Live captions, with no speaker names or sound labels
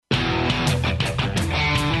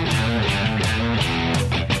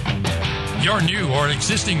Your new or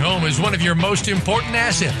existing home is one of your most important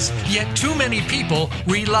assets, yet too many people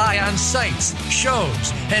rely on sites,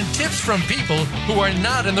 shows, and tips from people who are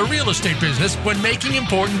not in the real estate business when making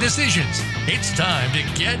important decisions. It's time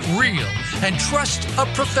to get real and trust a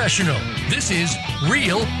professional. This is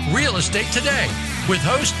Real Real Estate Today with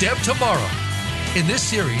host Deb Tomorrow. In this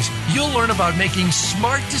series, you'll learn about making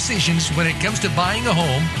smart decisions when it comes to buying a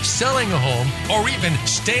home, selling a home, or even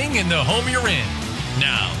staying in the home you're in.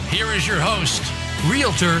 Now, here is your host,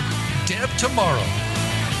 Realtor Deb Tomorrow.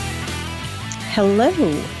 Hello.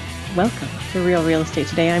 Welcome to Real Real Estate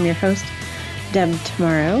Today. I'm your host, Deb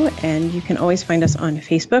Tomorrow, and you can always find us on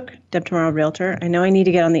Facebook, Deb Tomorrow Realtor. I know I need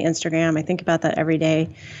to get on the Instagram. I think about that every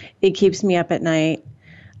day. It keeps me up at night.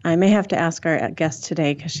 I may have to ask our guest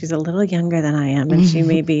today because she's a little younger than I am, and she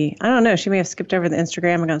may be, I don't know, she may have skipped over the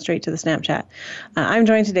Instagram and gone straight to the Snapchat. I'm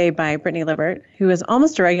joined today by Brittany Libert, who is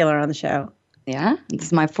almost a regular on the show. Yeah, this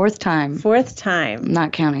is my fourth time. Fourth time.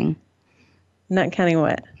 Not counting. Not counting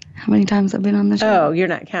what? How many times I've been on the show? Oh, you're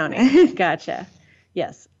not counting. Gotcha.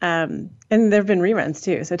 Yes. And there have been reruns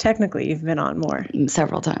too. So technically you've been on more.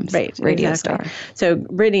 Several times. Right. Radio exactly. star. So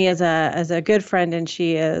Brittany is a good friend, and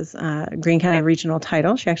she is Greene County Regional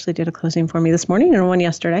Title. She actually did a closing for me this morning and one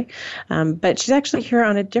yesterday. But she's actually here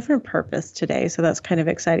on a different purpose today. So that's kind of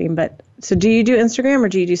exciting. But so do you do Instagram or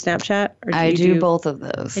do you do Snapchat? Or I do both of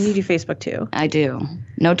those. And you do Facebook too? I do.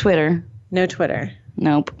 No Twitter. No Twitter.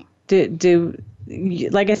 Nope.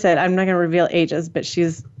 Like I said, I'm not going to reveal ages, but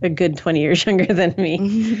she's a good 20 years younger than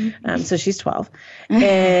me. So she's 12.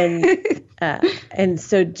 And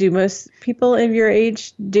so do most people of your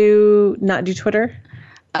age not do Twitter?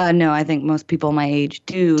 No, I think most people my age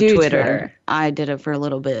do Twitter. I did it for a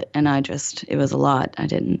little bit, and it was a lot. I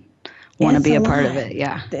didn't want to be a part of it.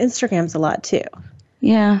 Yeah. The Instagram's a lot too.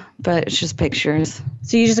 Yeah, but it's just pictures.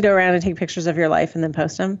 So you just go around and take pictures of your life and then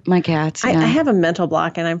post them? My cats, yeah. I have a mental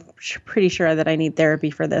block, and I'm pretty sure that I need therapy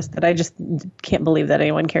for this, that I just can't believe that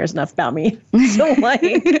anyone cares enough about me. So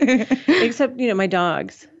except, my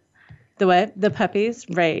dogs. The what? The puppies?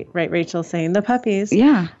 Right, Rachel's saying the puppies.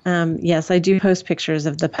 Yeah. Yes, I do post pictures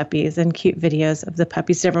of the puppies and cute videos of the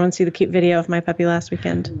puppies. Did everyone see the cute video of my puppy last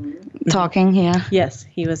weekend? Talking, yeah. Yes,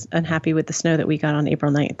 he was unhappy with the snow that we got on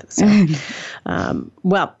April 9th. So,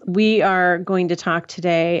 well, we are going to talk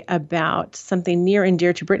today about something near and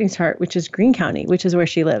dear to Brittany's heart, which is Greene County, which is where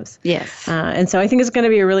she lives. Yes. And so I think it's going to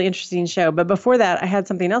be a really interesting show. But before that, I had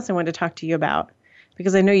something else I wanted to talk to you about,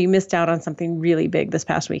 because I know you missed out on something really big this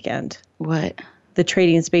past weekend. What? The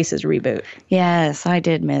Trading Spaces reboot. Yes, I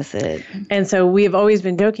did miss it. And so we have always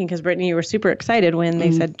been joking, because Brittany, you were super excited when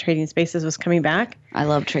they said Trading Spaces was coming back. I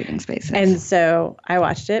love Trading Spaces. And so I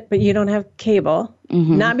watched it, but you don't have cable.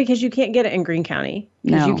 Not because you can't get it in Greene County,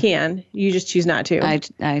 because you can. You just choose not to.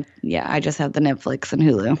 I just have the Netflix and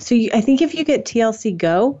Hulu. So I think if you get TLC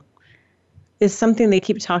Go, is something they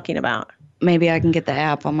keep talking about. Maybe I can get the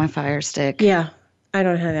app on my Fire Stick. Yeah. I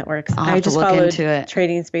don't know how that works. I just followed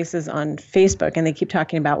Trading Spaces on Facebook, and they keep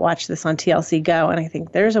talking about watch this on TLC Go. And I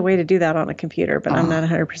think there's a way to do that on a computer, but I'm not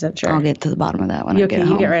 100% sure. I'll get to the bottom of that when I get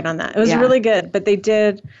home. You get right on that. It was really good. But they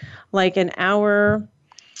did like an hour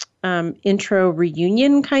intro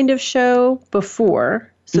reunion kind of show before.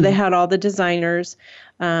 So they had all the designers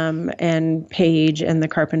and Paige and the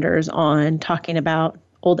carpenters on talking about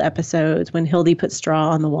old episodes when Hildy put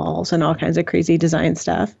straw on the walls and all kinds of crazy design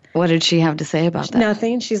stuff. What did she have to say about that?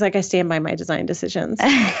 Nothing. She's like, I stand by my design decisions.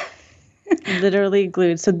 Literally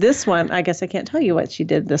glued. So this one, I guess I can't tell you what she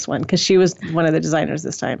did this one, because she was one of the designers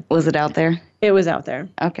this time. Was it out there? It was out there.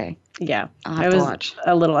 Okay. Yeah. I'll have to watch.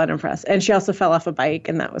 A little unimpressed. And she also fell off a bike,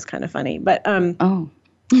 and that was kind of funny. But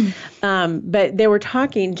but they were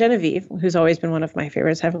talking, Genevieve, who's always been one of my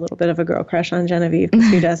favorites, I have a little bit of a girl crush on Genevieve,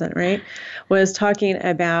 who doesn't, right? Was talking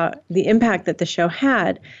about the impact that the show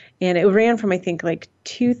had. And it ran from, I think, like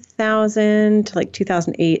 2000 to like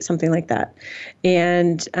 2008, something like that.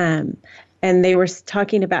 And they were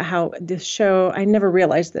talking about how the show, I never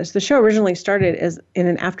realized this, the show originally started as in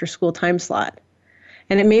an after-school time slot.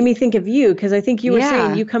 And it made me think of you, because I think you were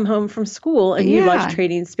saying you come home from school and you watch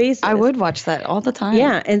Trading Spaces. I would watch that all the time.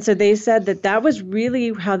 Yeah. And so they said that was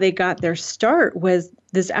really how they got their start, was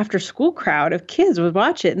this after school crowd of kids would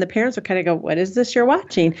watch it. And the parents would kind of go, what is this you're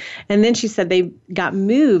watching? And then she said they got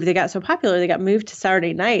moved. They got so popular, they got moved to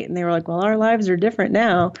Saturday night. And they were like, well, our lives are different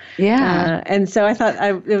now. Yeah. And so I thought,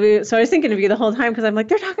 I was thinking of you the whole time, because I'm like,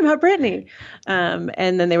 they're talking about Brittany.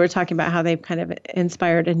 And then they were talking about how they've kind of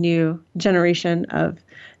inspired a new generation of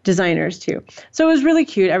designers too. So it was really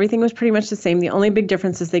cute. Everything was pretty much the same. The only big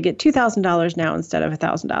difference is they get $2,000 now instead of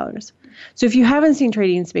 $1,000. So if you haven't seen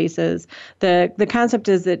Trading Spaces, the concept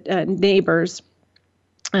is that neighbors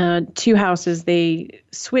two houses. They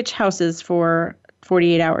switch houses for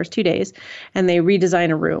 48 hours, 2 days, and they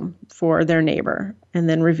redesign a room for their neighbor and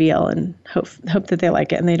then reveal and hope that they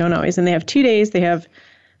like it. And they don't always. And they have 2 days. They have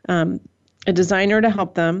a designer to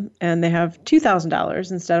help them, and they have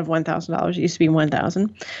 $2,000 instead of $1,000. It used to be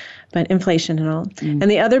 $1,000, but inflation and all. And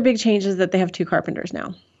the other big change is that they have two carpenters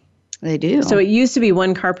now. They do. So it used to be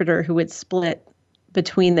one carpenter who would split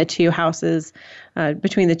between the two houses,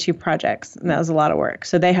 between the two projects, and that was a lot of work.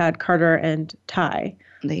 So they had Carter and Ty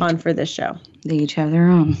on for this show. They each have their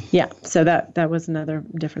own. Yeah, so that was another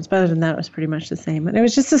difference. But other than that, it was pretty much the same. And it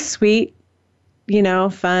was just a sweet,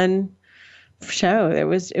 fun show. It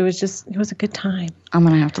was a good time. I'm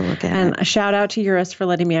gonna have to look at it. And a shout out to Eurus for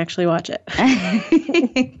letting me actually watch it.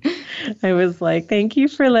 I was like, thank you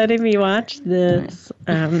for letting me watch this.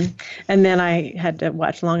 And then I had to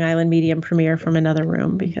watch Long Island Medium premiere from another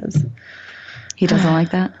room because he doesn't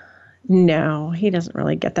like that. No, he doesn't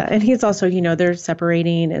really get that. And he's also, they're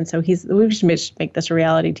separating. And so we should make this a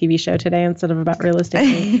reality TV show today instead of about real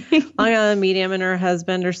estate. Long Island Medium and her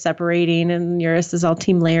husband are separating, and Eurus is all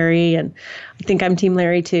Team Larry. And I think I'm Team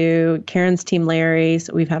Larry too. Karen's Team Larry.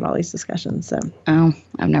 So we've had all these discussions. So. Oh,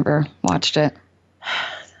 I've never watched it.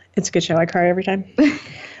 It's a good show. I cry every time.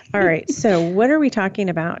 All right. So what are we talking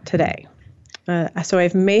about today? So I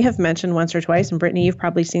may have mentioned once or twice, and Brittany, you've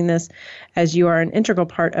probably seen this as you are an integral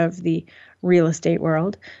part of the real estate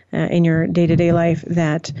world in your day-to-day life,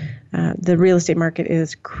 that the real estate market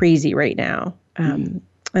is crazy right now. And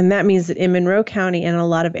that means that in Monroe County and a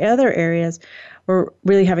lot of other areas, we're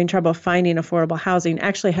really having trouble finding affordable housing.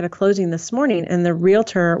 Actually, I had a closing this morning, and the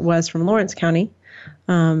realtor was from Lawrence County.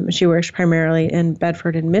 She works primarily in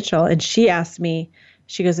Bedford and Mitchell, and she asked me,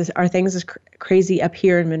 she goes, are things as crazy up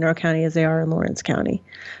here in Monroe County as they are in Lawrence County?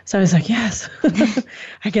 So I was like, yes,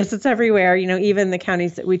 I guess it's everywhere. Even the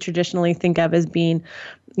counties that we traditionally think of as being,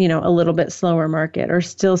 a little bit slower market are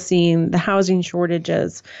still seeing the housing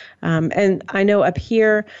shortages. And I know up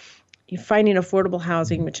here, finding affordable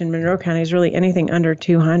housing, which in Monroe County is really anything under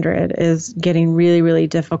 200, is getting really, really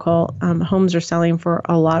difficult. Homes are selling for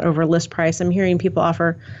a lot over list price. I'm hearing people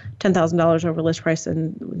offer $10,000 over list price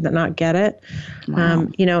and not get it. Wow.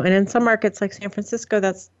 And in some markets like San Francisco,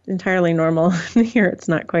 that's entirely normal. Here, it's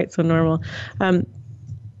not quite so normal.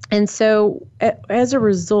 And so as a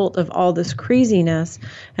result of all this craziness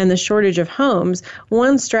and the shortage of homes,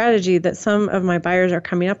 one strategy that some of my buyers are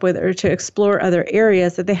coming up with are to explore other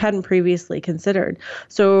areas that they hadn't previously considered.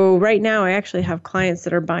 So right now, I actually have clients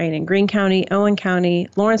that are buying in Greene County, Owen County,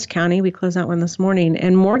 Lawrence County. We closed that one this morning,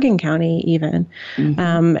 and Morgan County even.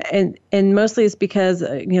 Mm-hmm. And mostly it's because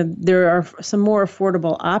there are some more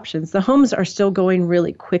affordable options. The homes are still going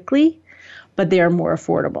really quickly, but they are more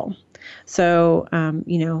affordable. So,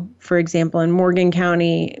 for example, in Morgan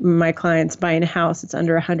County, my client's buying a house, it's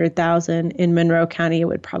under $100,000. In Monroe County, it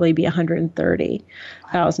would probably be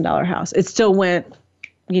 $130,000 house. It still went,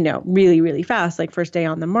 really, really fast, like first day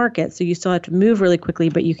on the market. So you still have to move really quickly,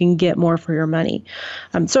 but you can get more for your money.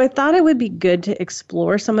 So I thought it would be good to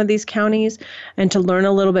explore some of these counties and to learn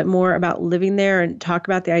a little bit more about living there and talk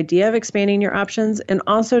about the idea of expanding your options, and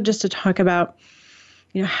also just to talk about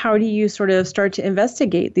how do you sort of start to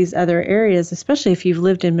investigate these other areas, especially if you've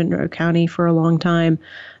lived in Monroe County for a long time.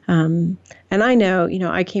 And I know,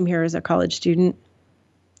 I came here as a college student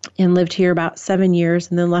and lived here about 7 years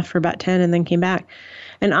and then left for about 10 and then came back.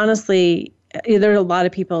 And honestly, there are a lot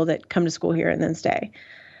of people that come to school here and then stay.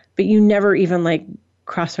 But you never even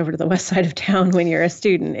cross over to the west side of town when you're a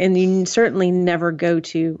student. And you certainly never go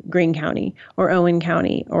to Greene County or Owen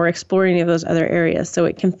County or explore any of those other areas. So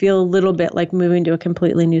it can feel a little bit like moving to a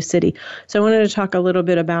completely new city. So I wanted to talk a little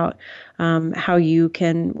bit about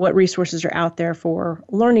what resources are out there for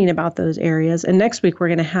learning about those areas. And next week, we're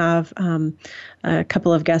going to have a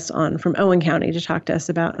couple of guests on from Owen County to talk to us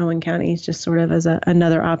about Owen County, just sort of as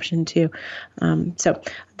another option too. So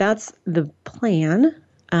that's the plan.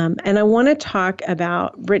 And I want to talk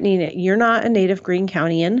about, Brittany, you're not a native Greene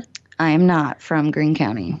Countyan. I am not from Greene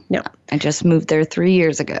County. No. I just moved there 3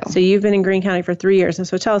 years ago. So you've been in Greene County for 3 years. And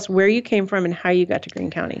so tell us where you came from and how you got to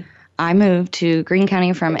Greene County. I moved to Greene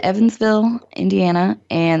County from Evansville, Indiana,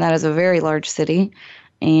 and that is a very large city.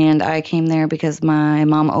 And I came there because my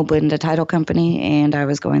mom opened a title company, and I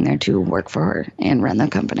was going there to work for her and run the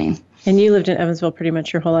company. And you lived in Evansville pretty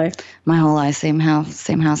much your whole life? My whole life, same house,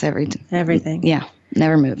 everything. Yeah.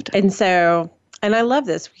 Never moved. And I love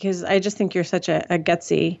this because I just think you're such a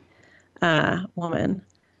gutsy woman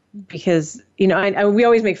because, you know, we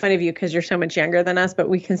always make fun of you because you're so much younger than us, but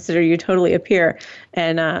we consider you totally a peer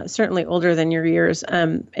and certainly older than your years.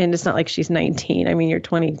 And it's not like she's 19. I mean, you're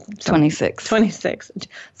 26. 26.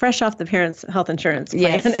 Fresh off the parents' health insurance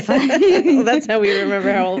plan. Yes. That's how we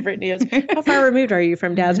remember how old Brittany is. How far removed are you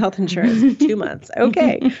from dad's health insurance? 2 months.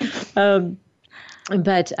 Okay.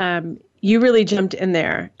 But you really jumped in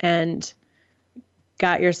there and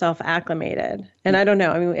got yourself acclimated. And I don't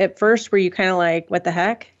know. I mean, at first, were you kind of like, what the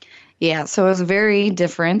heck? Yeah, so it was very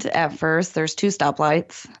different at first. There's 2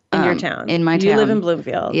 stoplights. In your town? In my town. You live in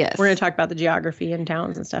Bloomfield? Yes. We're going to talk about the geography and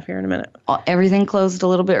towns and stuff here in a minute. Everything closed a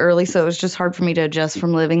little bit early, so it was just hard for me to adjust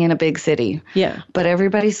from living in a big city. Yeah. But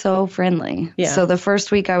everybody's so friendly. Yeah. So the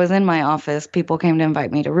first week I was in my office, people came to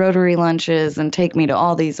invite me to Rotary lunches and take me to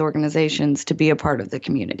all these organizations to be a part of the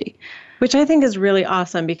community. Which I think is really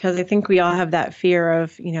awesome because I think we all have that fear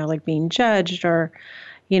of, you know, like being judged or,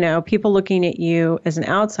 you know, people looking at you as an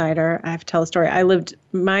outsider. I have to tell a story.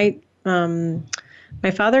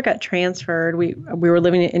 My father got transferred. We were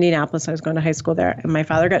living in Indianapolis. I was going to high school there. And my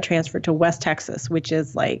father got transferred to West Texas, which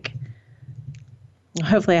is like,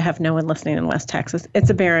 hopefully I have no one listening in West Texas.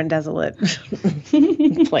 It's a barren, desolate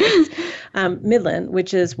place. Midland,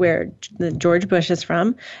 which is where George Bush is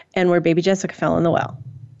from and where baby Jessica fell in the well.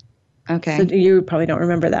 Okay. So you probably don't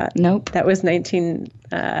remember that. Nope. That was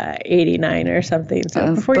 1989 or something.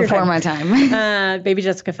 So before my time. Baby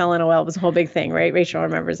Jessica fell in a well. It was a whole big thing, right? Rachel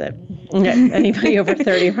remembers it. Okay. Anybody over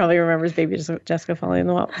 30 probably remembers baby Jessica falling in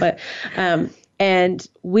the well. But and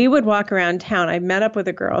we would walk around town. I met up with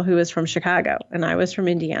a girl who was from Chicago, and I was from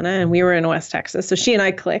Indiana, and we were in West Texas. So she and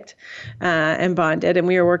I clicked and bonded, and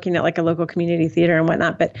we were working at like a local community theater and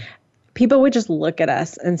whatnot. But people would just look at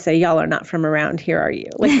us and say, y'all are not from around here, are you?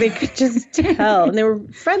 Like they could just tell. And they were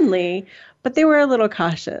friendly, but they were a little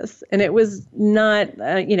cautious. And it was not,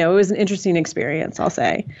 it was an interesting experience, I'll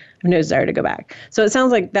say. I have no desire to go back. So it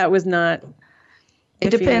sounds like that was not. It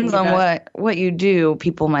depends on what you do.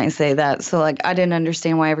 People might say that. So, like, I didn't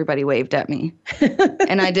understand why everybody waved at me.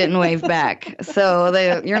 And I didn't wave back. So,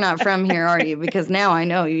 you're not from here, are you? Because now I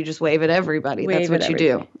know you just wave at everybody. That's what you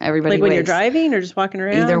do. Everybody like waves. When you're driving or just walking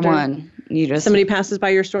around? Either one. You just somebody passes by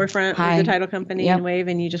your storefront hi. With the title company and wave,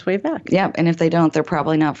 and you just wave back. Yep. And if they don't, they're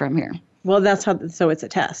probably not from here. Well, that's how. So it's a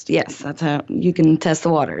test. Yes, that's how you can test the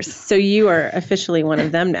waters. So you are officially one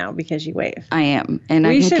of them now because you wave. I am, and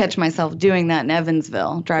I can catch myself doing that in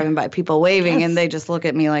Evansville, driving by people waving, and they just look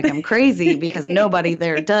at me like I'm crazy because nobody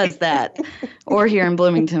there does that, or here in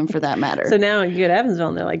Bloomington for that matter. So now you go to Evansville,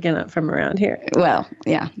 and they're like, "Get up from around here." Well,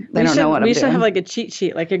 yeah, they don't know what I'm doing. We should have like a cheat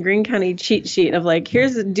sheet, like a Greene County cheat sheet of like,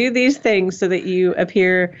 do these things so that you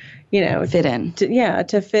appear. Fit in.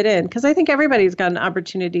 To fit in. Because I think everybody's got an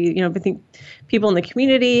opportunity. I think people in the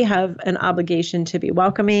community have an obligation to be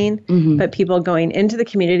welcoming, but people going into the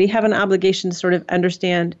community have an obligation to sort of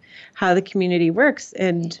understand how the community works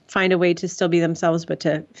and find a way to still be themselves, but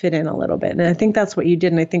to fit in a little bit. And I think that's what you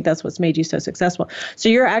did, and I think that's what's made you so successful. So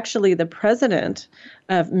you're actually the president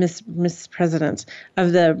of Miss President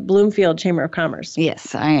of the Bloomfield Chamber of Commerce.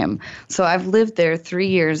 Yes, I am. So I've lived there 3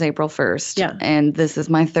 years, April 1st. Yeah. And this is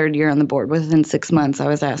my 3rd year on the board. Within 6 months, I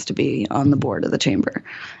was asked to be on the board of the chamber.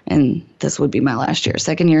 And this would be my last year.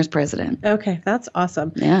 2nd year as president. Okay, that's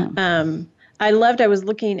awesome. Yeah. I was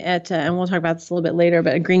looking at, and we'll talk about this a little bit later,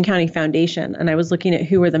 but a Greene County Foundation, and I was looking at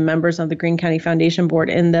who were the members of the Greene County Foundation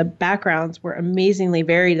board, and the backgrounds were amazingly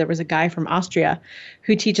varied. There was a guy from Austria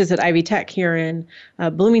who teaches at Ivy Tech here in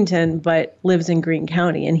Bloomington, but lives in Greene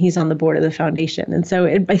County, and he's on the board of the foundation. And so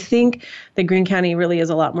I think that Greene County really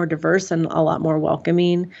is a lot more diverse and a lot more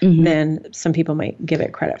welcoming than some people might give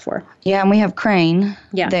it credit for. Yeah, and we have Crane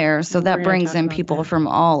there, so that brings in people from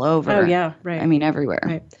all over. Oh, yeah, right. I mean, everywhere.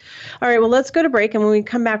 Right. All right, well, let's go to break, and when we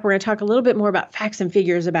come back, we're going to talk a little bit more about facts and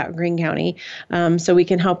figures about Greene County, so we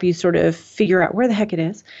can help you sort of figure out where the heck it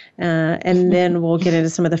is, and then we'll get into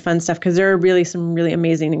some of the fun stuff, because there are really some really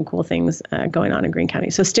amazing and cool things going on in Greene County.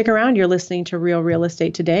 So stick around. You're listening to Real Real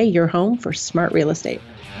Estate Today, your home for smart real estate.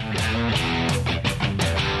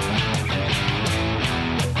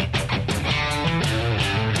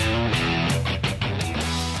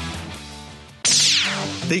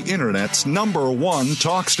 The Internet's #1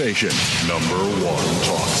 talk station. #1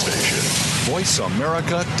 talk station.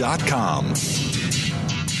 VoiceAmerica.com.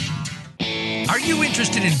 Are you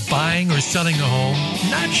interested in buying or selling a home?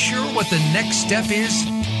 Not sure what the next step is?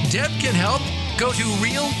 Deb can help. Go to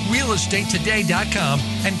realrealestatetoday.com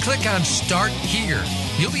and click on Start Here.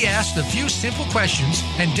 You'll be asked a few simple questions,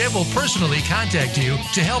 and Deb will personally contact you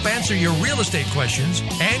to help answer your real estate questions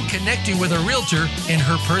and connect you with a realtor in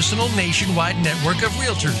her personal nationwide network of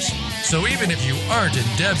realtors. So even if you aren't in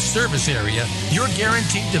Deb's service area, you're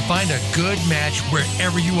guaranteed to find a good match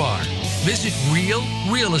wherever you are. Visit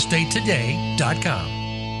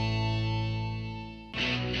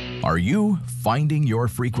realrealestatetoday.com. Are you finding your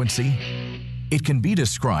frequency? It can be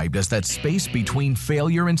described as that space between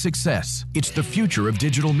failure and success. It's the future of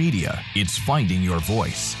digital media. It's finding your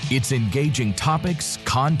voice. It's engaging topics,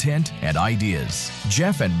 content, and ideas.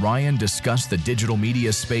 Jeff and Ryan discuss the digital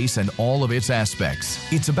media space and all of its aspects.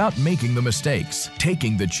 It's about making the mistakes,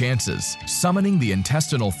 taking the chances, summoning the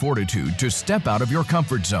intestinal fortitude to step out of your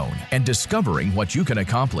comfort zone, and discovering what you can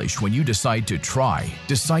accomplish when you decide to try,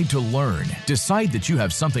 decide to learn, decide that you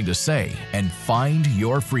have something to say, and find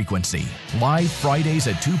your frequency. Live Fridays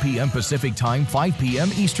at 2 p.m. Pacific Time, 5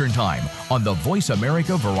 p.m. Eastern Time on the Voice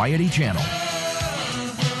America Variety Channel.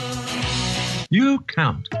 You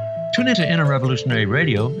count. Tune into Inner Revolutionary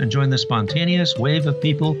Radio and join the spontaneous wave of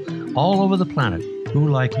people all over the planet who,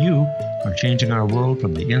 like you, are changing our world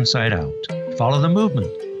from the inside out. Follow the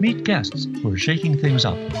movement. Meet guests who are shaking things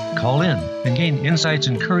up. Call in and gain insights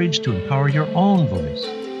and courage to empower your own voice.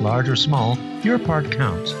 Large or small, your part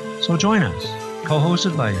counts. So join us.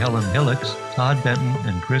 Co-hosted by Helen Hillocks, Todd Benton,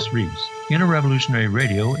 and Chris Reeves. Inner Revolutionary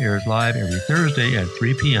Radio airs live every Thursday at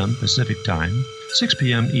 3 p.m. Pacific Time, 6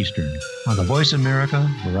 p.m. Eastern, on the Voice America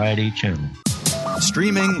Variety Channel.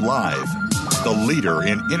 Streaming live, the leader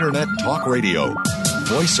in Internet talk radio,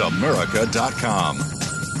 voiceamerica.com.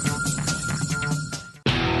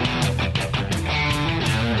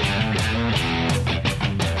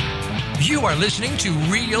 You are listening to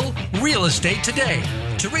Real Estate Today.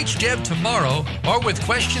 To reach Deb tomorrow or with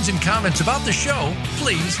questions and comments about the show,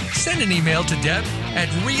 please send an email to Deb at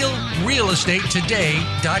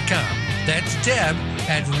realrealestatetoday.com. That's Deb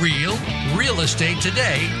at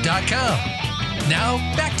realrealestatetoday.com. Now,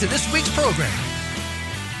 back to this week's program.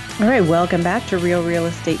 All right, welcome back to Real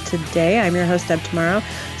Estate Today. I'm your host, Deb Tomorrow.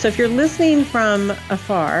 So if you're listening from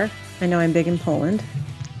afar, I know I'm big in Poland.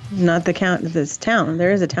 Not the count of this town.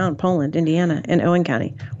 There is a town, Poland, Indiana, in Owen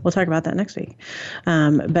County. We'll talk about that next week.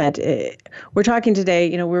 But we're talking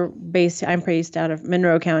today, I'm based out of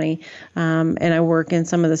Monroe County, and I work in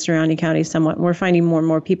some of the surrounding counties somewhat. We're finding more and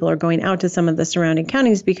more people are going out to some of the surrounding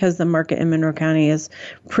counties because the market in Monroe County is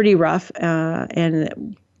pretty rough,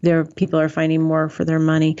 and people are finding more for their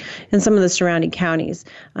money in some of the surrounding counties.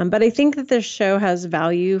 But I think that this show has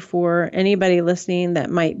value for anybody listening that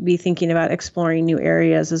might be thinking about exploring new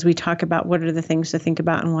areas as we talk about what are the things to think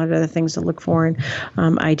about and what are the things to look for and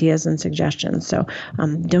ideas and suggestions. So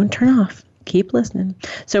don't turn off. Keep listening.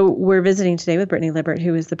 So we're visiting today with Brittany Libbert,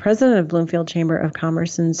 who is the president of Bloomfield Chamber of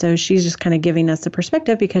Commerce. And so she's just kind of giving us the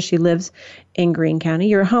perspective because she lives in Greene County.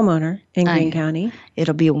 You're a homeowner in Greene County.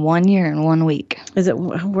 It'll be 1 year and 1 week. Is it?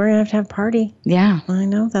 We're going to have a party. Yeah. I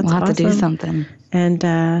know. That's awesome. We'll have to do something. And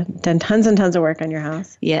done tons and tons of work on your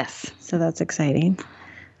house. Yes. So that's exciting.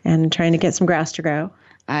 And trying to get some grass to grow.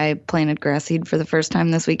 I planted grass seed for the first time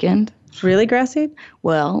this weekend. Really, grass seed?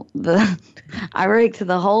 Well, I raked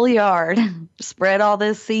the whole yard, spread all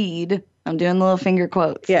this seed. I'm doing little finger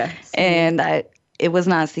quotes. Yeah. And it was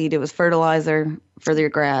not seed. It was fertilizer for your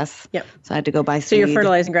grass. Yep. So I had to go buy seed. So you're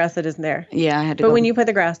fertilizing grass that isn't there. Yeah, I had to But when you put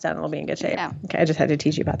the grass down, it'll be in good shape. Yeah. Okay, I just had to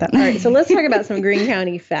teach you about that. All right, so let's talk about some Greene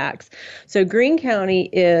County facts. So Greene County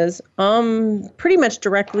is pretty much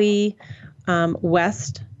directly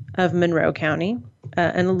west of Monroe County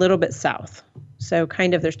and a little bit south. So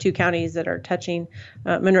kind of there's two counties that are touching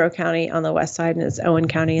Monroe County on the west side, and it's Owen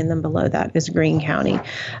County, and then below that is Greene County.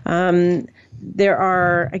 There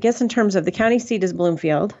are, I guess in terms of the county seat is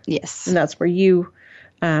Bloomfield. Yes. And that's where you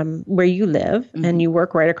live, and you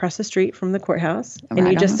work right across the street from the courthouse. And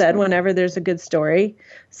you just said whenever there's a good story,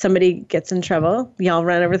 somebody gets in trouble, y'all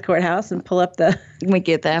run over to the courthouse and pull up we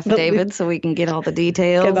get the affidavit so we can get all the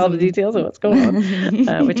details. Get all the details of what's going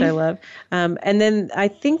on, which I love. And then I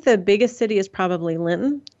think the biggest city is probably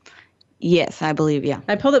Linton. Yes, I believe, yeah.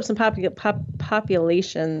 I pulled up some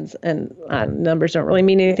populations, and numbers don't really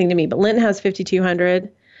mean anything to me, but Linton has 5,200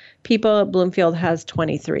 people. Bloomfield has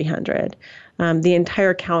 2,300. The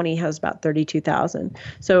entire county has about 32,000.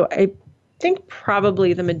 So I think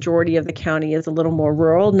probably the majority of the county is a little more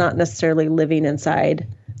rural, not necessarily living inside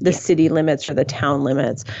the city limits or the town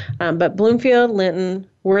limits. But Bloomfield, Linton,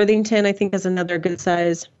 Worthington, I think is another good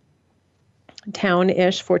size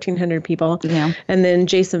town-ish, 1,400 people. Yeah. And then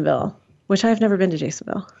Jasonville, which I've never been to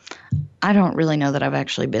Jasonville. I don't really know that I've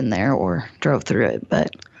actually been there or drove through it,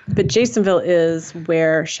 but Jasonville is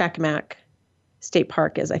where Shackamack state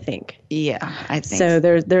park is, I think. Yeah, I think So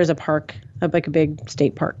there's a park, like a big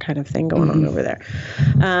state park kind of thing going on over there.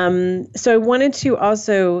 So I wanted to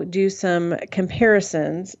also do some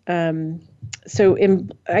comparisons. I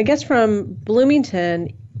guess from Bloomington,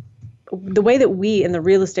 the way that we in the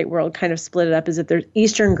real estate world kind of split it up is that there's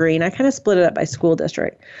Eastern Greene. I kind of split it up by school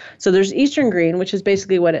district. So there's Eastern Greene, which is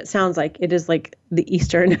basically what it sounds like. It is like the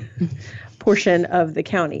eastern portion of the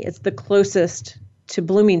county. It's the closest to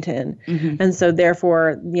Bloomington. And so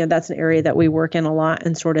therefore, that's an area that we work in a lot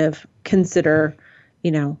and sort of consider,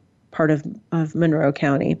 part of Monroe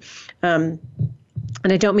County. And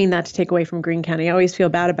I don't mean that to take away from Greene County. I always feel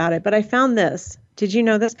bad about it, but I found this. Did you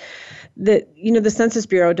know this? That, the Census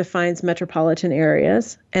Bureau defines metropolitan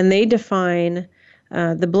areas, and they define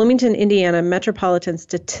the Bloomington, Indiana metropolitan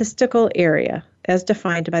statistical area as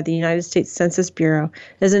defined by the United States Census Bureau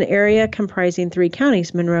as an area comprising 3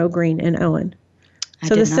 counties, Monroe, Greene, and Owen.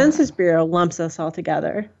 So the Census Bureau lumps us all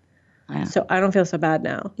together. Wow. So I don't feel so bad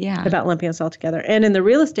now about lumping us all together. And in the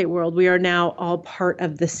real estate world, we are now all part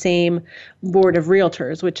of the same board of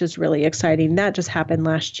realtors, which is really exciting. That just happened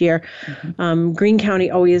last year. Greene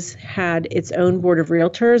County always had its own board of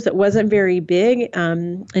realtors that wasn't very big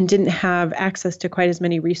and didn't have access to quite as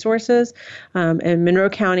many resources. In Monroe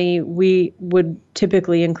County, we would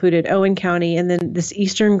typically included Owen County, and then this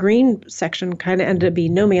Eastern Greene section kind of ended up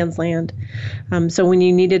being no man's land. So when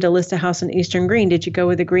you needed to list a house in Eastern Greene, did you go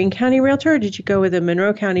with a Greene County realtor or did you go with a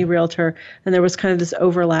Monroe County realtor? And there was kind of this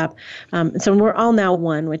overlap. So we're all now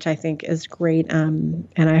one, which I think is great. And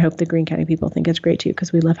I hope the Greene County people think it's great too,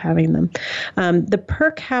 because we love having them. The per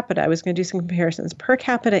capita, I was going to do some comparisons. Per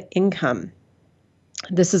capita income.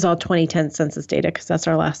 This is all 2010 census data because that's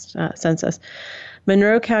our last census.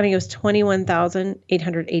 Monroe County was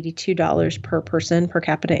 $21,882 per person per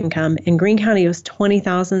capita income, and Greene County was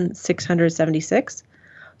 $20,676.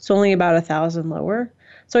 So only about $1,000 lower.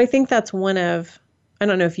 So I think that's one of, I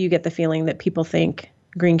don't know if you get the feeling that people think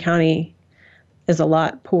Greene County is a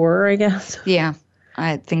lot poorer, I guess. Yeah,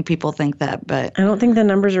 I think people think that, but I don't think the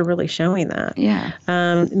numbers are really showing that. Yeah.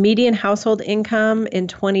 Median household income in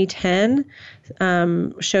 2010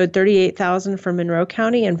 showed $38,000 for Monroe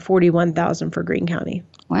County and $41,000 for Greene County.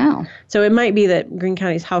 Wow. So it might be that Greene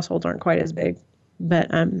County's households aren't quite as big, but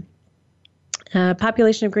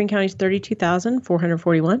population of Greene County is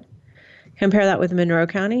 32,441. Compare that with Monroe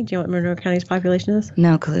County. Do you know what Monroe County's population is?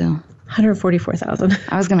 No clue. 144,000.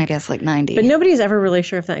 I was going to guess like 90. But nobody's ever really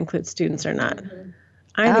sure if that includes students or not.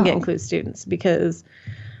 I think it includes students because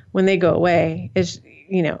when they go away, it's,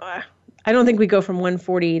 I don't think we go from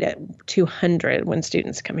 140 to 200 when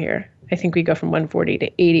students come here. I think we go from 140 to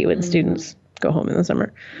 80 when students go home in the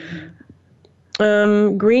summer.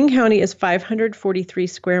 Greene County is 543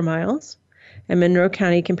 square miles. And Monroe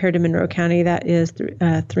County, compared to Monroe County, that is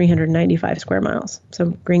 395 square miles.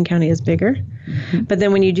 So Greene County is bigger. Mm-hmm. But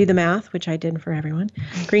then when you do the math, which I did for everyone,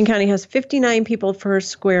 Greene County has 59 people per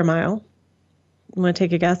square mile. You want to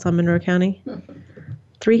take a guess on Monroe County?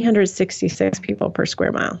 366 people per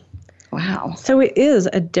square mile. Wow. So it is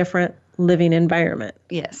a different living environment.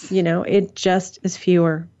 Yes. It just is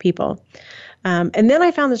fewer people. And then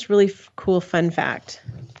I found this really cool fun fact.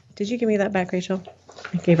 Did you give me that back, Rachel?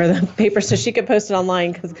 I gave her the paper so she could post it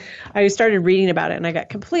online because I started reading about it and I got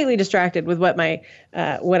completely distracted with what I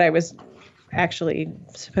was actually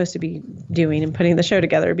supposed to be doing and putting the show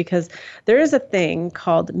together, because there is a thing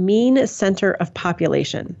called mean center of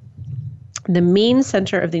population. The mean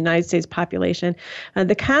center of the United States population.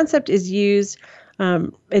 The concept is used,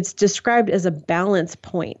 it's described as a balance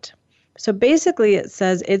point. So basically it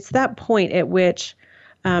says it's that point at which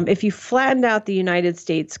if you flattened out the United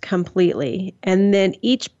States completely, and then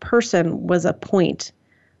each person was a point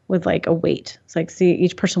with like a weight. It's like, see,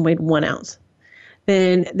 each person weighed 1 ounce.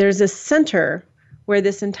 Then there's a center where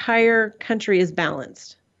this entire country is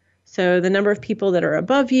balanced. So the number of people that are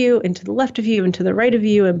above you and to the left of you and to the right of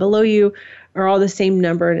you and below you are all the same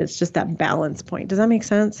number, and it's just that balance point. Does that make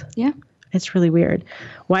sense? Yeah. It's really weird.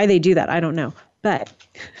 Why they do that, I don't know. But,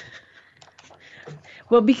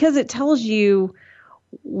 well, because it tells you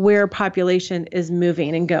where population is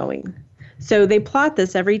moving and going. So they plot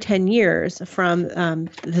this every 10 years from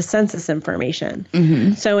the census information.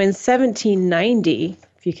 Mm-hmm. So in 1790,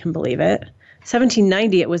 if you can believe it,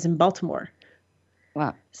 1790, it was in Baltimore.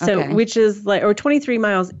 Wow. So, okay. Which is like, or 23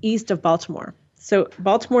 miles east of Baltimore. So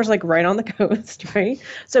Baltimore's like right on the coast, right?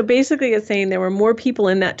 So basically it's saying there were more people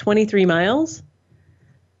in that 23 miles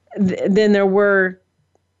than there were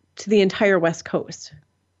to the entire West Coast.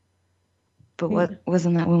 But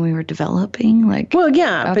wasn't that when we were developing? Well,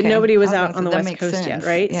 yeah, but nobody was out Okay, on the that West makes Coast sense. yet,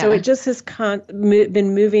 right? Yeah. So it just has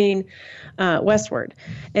been moving westward.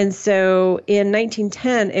 And so in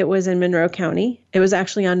 1910, it was in Monroe County. It was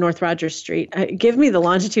actually on North Rogers Street. Give me the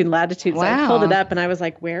longitude and latitude. So I pulled it up and I was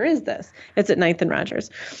like, where is this? It's at 9th and Rogers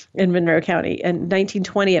in Monroe County. In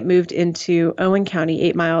 1920, it moved into Owen County,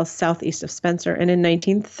 8 miles southeast of Spencer. And in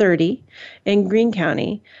 1930, in Greene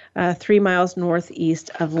County, 3 miles northeast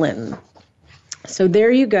of Linton. So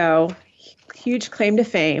there you go. Huge claim to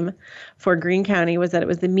fame for Greene County was that it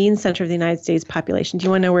was the mean center of the United States population. Do you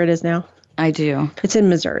want to know where it is now? I do. It's in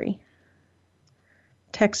Missouri.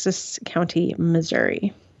 Texas County,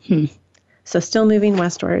 Missouri. So still moving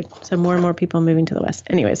westward. So more and more people moving to the west.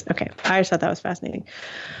 Anyways, okay. I just thought that was fascinating.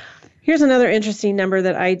 Here's another interesting number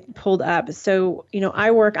that I pulled up. So, I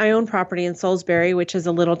own property in Salisbury, which is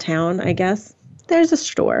a little town, I guess. There's a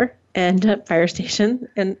store and a fire station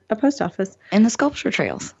and a post office. And the sculpture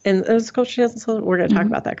trails. And those sculpture trails, we're going to talk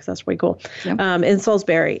about that because that's way cool. Yep. In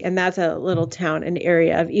Salisbury, and that's a little town, an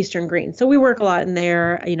area of Eastern Greene. So we work a lot in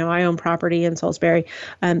there. I own property in Salisbury.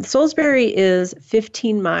 Salisbury is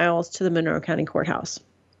 15 miles to the Monroe County Courthouse.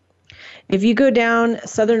 If you go down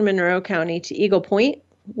southern Monroe County to Eagle Point,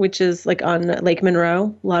 which is like on Lake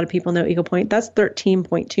Monroe, a lot of people know Eagle Point, that's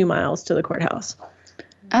 13.2 miles to the courthouse.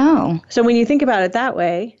 Oh. So when you think about it that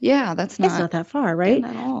way, yeah, it's not that far, right?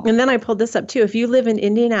 Not at all. And then I pulled this up too. If you live in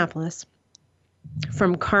Indianapolis,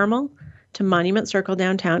 from Carmel to Monument Circle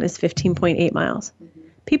downtown is 15.8 miles.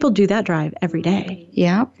 People do that drive every day.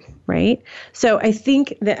 Yeah. Right? So I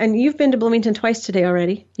think that, and you've been to Bloomington twice today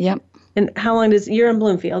already. Yep. And how long you're in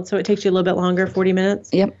Bloomfield, so it takes you a little bit longer, 40 minutes?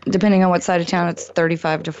 Yep. Depending on what side of town, it's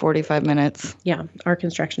 35 to 45 minutes. Yeah. Our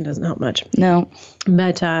construction doesn't help much. No.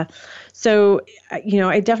 But, so,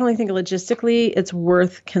 I definitely think logistically it's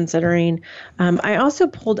worth considering. I also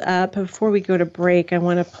pulled up, before we go to break, I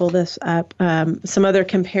want to pull this up, some other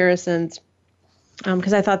comparisons.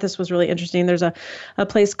 Because I thought this was really interesting. There's a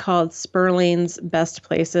place called Sperling's Best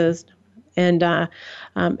Places. And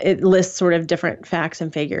it lists sort of different facts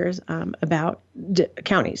and figures about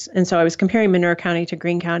counties. And so I was comparing Monroe County to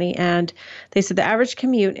Greene County, and they said the average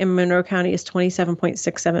commute in Monroe County is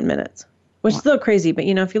 27.67 minutes, which is a little crazy. But,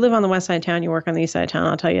 if you live on the west side of town, you work on the east side of town,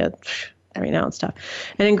 I'll tell you right now it's tough.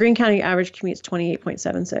 And in Greene County, average commute is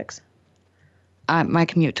 28.76. My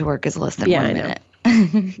commute to work is less than 1 minute.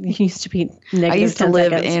 It used to be negative. I used to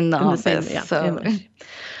live in the office.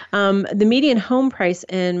 The median home price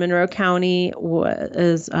in Monroe County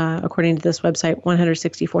was, according to this website,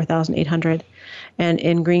 $164,800, and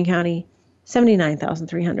in Greene County,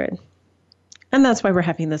 $79,300. And that's why we're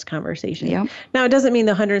having this conversation. Yep. Now, it doesn't mean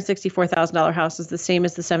the $164,000 house is the same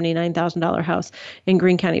as the $79,000 house in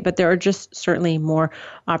Greene County, but there are just certainly more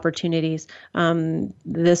opportunities.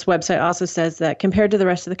 This website also says that compared to the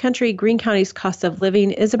rest of the country, Greene County's cost of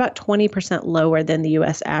living is about 20% lower than the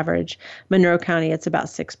U.S. average. Monroe County, it's about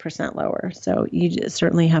 6% lower. So you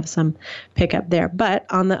certainly have some pickup there. But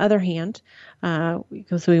on the other hand,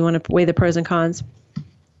 because we want to weigh the pros and cons,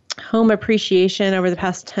 home appreciation over the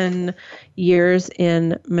past 10 years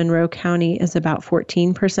in Monroe County is about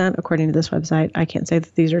 14%, according to this website. I can't say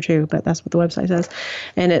that these are true, but that's what the website says.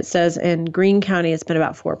 And it says in Greene County, it's been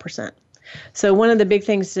about 4%. So one of the big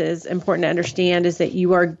things is important to understand is that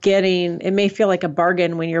you are getting, it may feel like a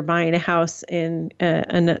bargain when you're buying a house in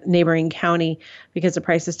a neighboring county because the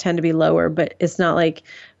prices tend to be lower, but it's not like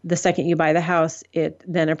the second you buy the house, it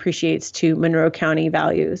then appreciates to Monroe County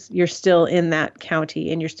values. You're still in that county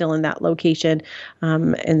and you're still in that location.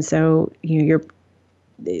 And so your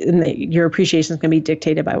appreciation is going to be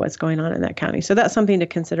dictated by what's going on in that county. So that's something to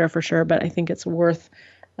consider for sure, but I think it's worth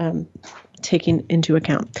taking into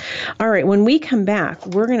account. All right, when we come back,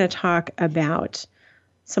 we're going to talk about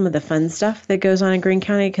some of the fun stuff that goes on in Greene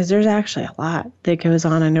County, because there's actually a lot that goes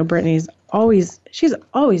on. I know Brittany's she's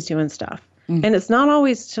always doing stuff. Mm-hmm. And it's not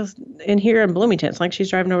always just in here in Bloomington. It's like she's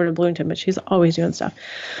driving over to Bloomington, but she's always doing stuff.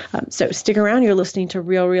 So stick around. You're listening to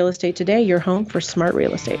Real Real Estate Today, your home for smart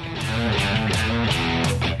real estate.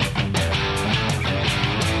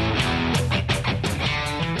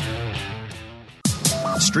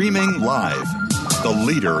 Streaming live, the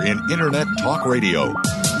leader in Internet talk radio,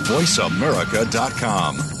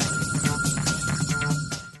 voiceamerica.com.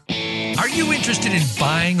 Are you interested in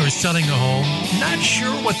buying or selling a home? Not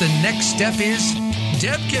sure what the next step is?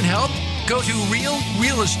 Deb can help. Go to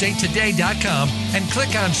realrealestatetoday.com and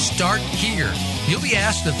click on Start Here. You'll be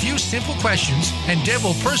asked a few simple questions, and Deb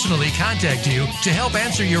will personally contact you to help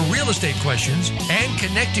answer your real estate questions and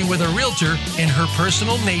connect you with a realtor in her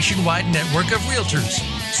personal nationwide network of realtors.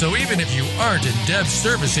 So even if you aren't in Deb's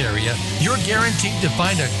service area, you're guaranteed to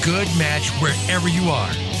find a good match wherever you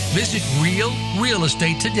are. Visit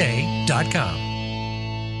realrealestatetoday.com.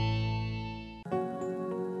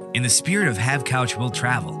 In the spirit of Have Couch Will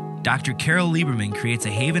Travel, Dr. Carol Lieberman creates a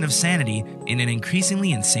haven of sanity in an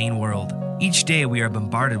increasingly insane world. Each day we are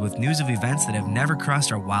bombarded with news of events that have never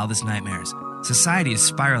crossed our wildest nightmares. Society is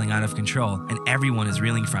spiraling out of control and everyone is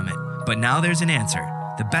reeling from it. But now there's an answer.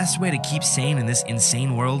 The best way to keep sane in this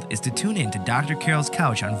insane world is to tune in to Dr. Carol's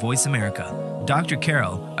Couch on Voice America. Dr.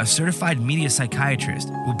 Carol, a certified media psychiatrist,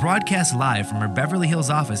 will broadcast live from her Beverly Hills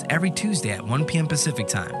office every Tuesday at 1 p.m. Pacific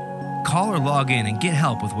Time. Call or log in and get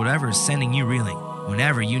help with whatever is sending you reeling,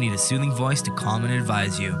 whenever you need a soothing voice to calm and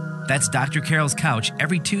advise you. That's Dr. Carol's Couch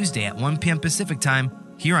every Tuesday at 1 p.m. Pacific Time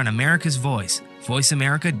here on America's Voice,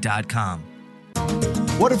 voiceamerica.com.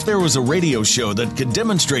 What if there was a radio show that could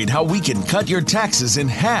demonstrate how we can cut your taxes in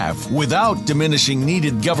half without diminishing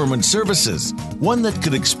needed government services? One that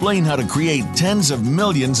could explain how to create tens of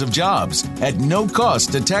millions of jobs at no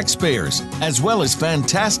cost to taxpayers, as well as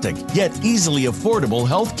fantastic yet easily affordable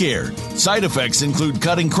health care. Side effects include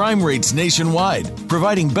cutting crime rates nationwide,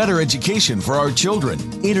 providing better education for our children,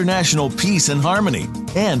 international peace and harmony,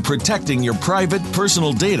 and protecting your private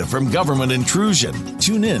personal data from government intrusion.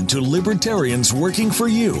 Tune in to Libertarians Working for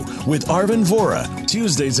You with Arvin Vora,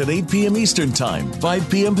 Tuesdays at 8 p.m. Eastern Time, 5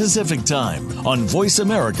 p.m. Pacific Time on Voice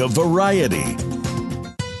America Variety.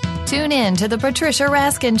 Tune in to The Patricia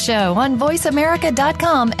Raskin Show on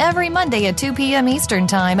voiceamerica.com every Monday at 2 p.m. Eastern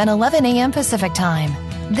Time and 11 a.m. Pacific Time.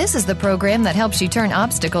 This is the program that helps you turn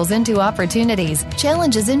obstacles into opportunities,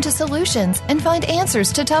 challenges into solutions, and find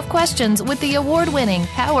answers to tough questions with the award-winning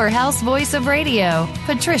powerhouse voice of radio,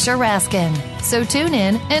 Patricia Raskin. So tune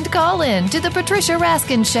in and call in to The Patricia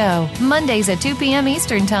Raskin Show, Mondays at 2 p.m.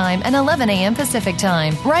 Eastern Time and 11 a.m. Pacific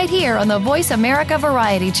Time, right here on the Voice America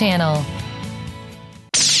Variety Channel.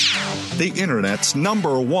 The Internet's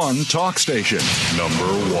 #1 talk station.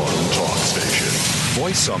 #1 talk station.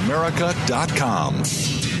 VoiceAmerica.com.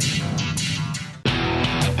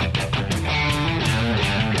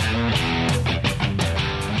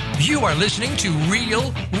 You are listening to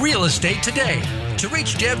Real Estate Today. To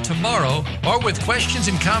reach Deb tomorrow or with questions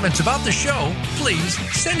and comments about the show, please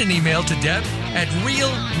send an email to Deb at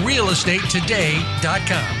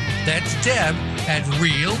realrealestatetoday.com. That's Deb at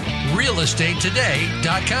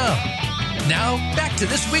realrealestatetoday.com. Now, back to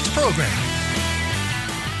this week's program.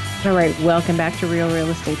 All right, welcome back to Real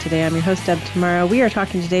Estate Today. I'm your host, Deb Tomorrow. We are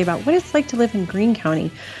talking today about what it's like to live in Greene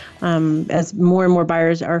County as more and more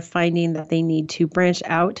buyers are finding that they need to branch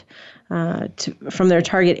out from their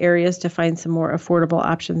target areas to find some more affordable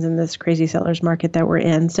options in this crazy seller's market that we're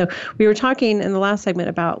in. So we were talking in the last segment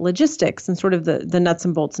about logistics and sort of the nuts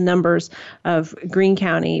and bolts numbers of Greene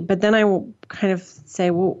County. But then I will kind of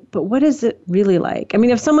say, well, but what is it really like? I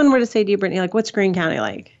mean, if someone were to say to you, Brittany, like, what's Greene County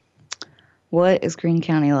like? What is Greene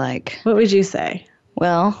County like? What would you say?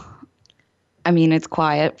 Well, I mean, it's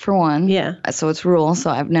quiet for one. Yeah. So it's rural. So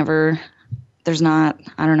I don't know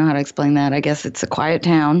how to explain that. I guess it's a quiet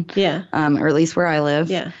town. Yeah. Or at least where I live.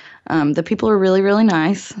 Yeah. The people are really, really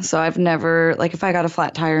nice. So I've never, like if I got a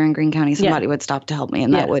flat tire in Greene County, somebody would stop to help me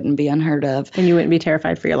and that wouldn't be unheard of. And you wouldn't be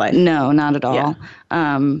terrified for your life? No, not at all.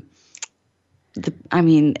 Yeah.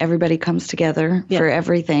 Everybody comes together for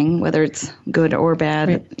everything, whether it's good or bad.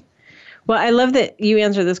 Right. Well, I love that you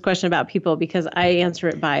answer this question about people because I answer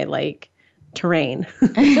it by like terrain,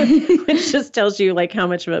 which just tells you like how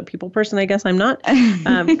much of a people person I guess I'm not.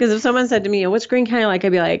 Because if someone said to me, what's Greene County like?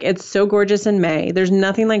 I'd be like, it's so gorgeous in May. There's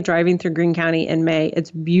nothing like driving through Greene County in May.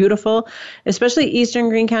 It's beautiful, especially Eastern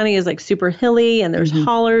Greene County is like super hilly and there's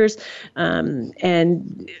hollers.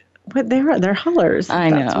 What they're hollers.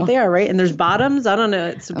 I know. That's what they are, right? And there's bottoms. I don't know.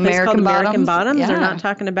 It's a place called American Bottoms. Yeah. They're not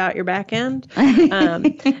talking about your back end.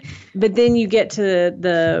 But then you get to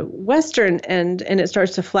the western end and it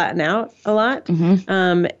starts to flatten out a lot.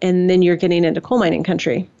 And then you're getting into coal mining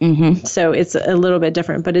country. So it's a little bit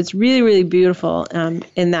different, but it's really, really beautiful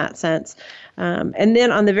in that sense. And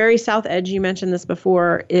then on the very south edge, you mentioned this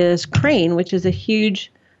before, is Crane, which is a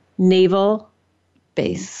huge naval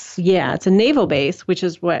base. Yeah, it's a naval base, which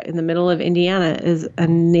is what in the middle of Indiana is a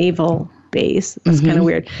naval base. That's kind of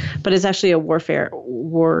weird, but it's actually a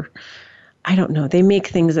war. I don't know. They make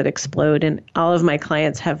things that explode, and all of my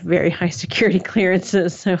clients have very high security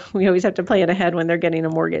clearances, so we always have to plan ahead when they're getting a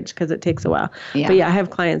mortgage because it takes a while. Yeah. But yeah, I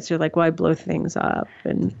have clients who are like, well, I blow things up,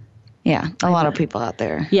 and Yeah, a lot of people out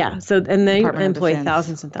there. Yeah. So, and they Department of employ Defense.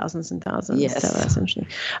 thousands and thousands and thousands. Yes. So that's interesting.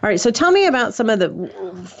 All right. So tell me about some of the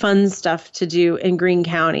fun stuff to do in Greene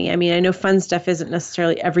County. I mean, I know fun stuff isn't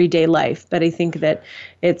necessarily everyday life, but I think that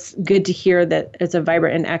it's good to hear that it's a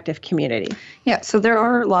vibrant and active community. Yeah. So there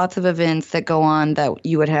are lots of events that go on that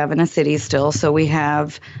you would have in a city still. So we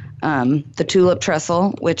have the Tulip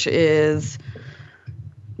Trestle, which is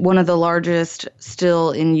one of the largest still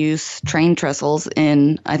in use train trestles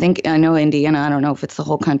in, I know Indiana. I don't know if it's the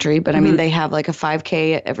whole country, but I mean, they have like a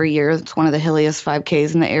 5K every year. It's one of the hilliest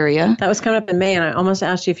 5Ks in the area. That was coming up in May, and I almost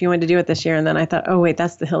asked you if you wanted to do it this year, and then I thought, oh, wait,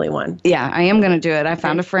 that's the hilly one. Yeah, I am going to do it. I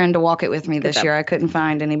found a friend to walk it with me this year. I couldn't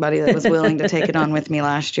find anybody that was willing to take it on with me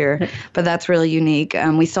last year, but that's really unique.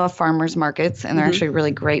 We still have farmers markets, and they're actually really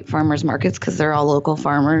great farmers markets because they're all local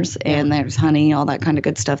farmers, and there's honey, all that kind of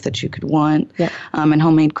good stuff that you could want, and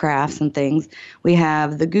homemade crafts and things. We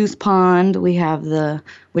have the Goose Pond. We have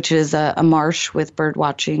which is a marsh with bird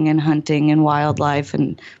watching and hunting and wildlife,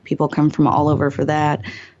 and people come from all over for that.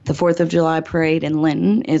 The 4th of July parade in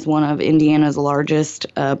Linton is one of Indiana's largest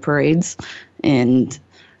parades, and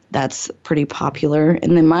that's pretty popular.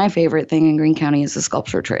 And then my favorite thing in Greene County is the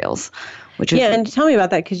sculpture trails, which is... Yeah, and tell me about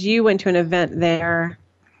that, because you went to an event there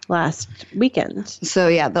last weekend. So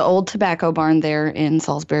yeah, the old tobacco barn there in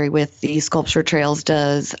Salisbury with the sculpture trails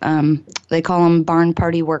does, they call them barn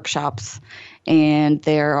party workshops. And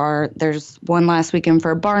there's one last weekend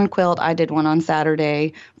for a barn quilt. I did one on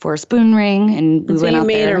Saturday for a spoon ring, and we so went you out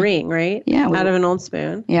made there. a ring, right? Yeah, out of an old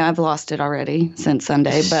spoon. Yeah, I've lost it already since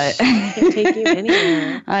Sunday, but I can take you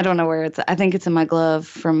anywhere. I don't know where it's. I think it's in my glove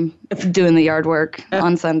from doing the yard work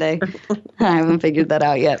on Sunday. I haven't figured that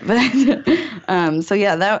out yet, but so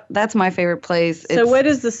yeah, that's my favorite place. So what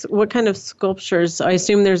is this? What kind of sculptures? I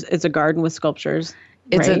assume it's a garden with sculptures.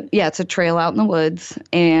 It's a trail out in the woods,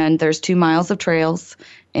 and there's 2 miles of trails,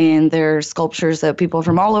 and there's sculptures that people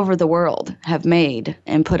from all over the world have made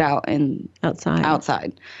and put out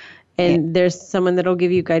outside. And there's someone that'll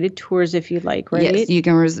give you guided tours if you'd like, right? Yes, you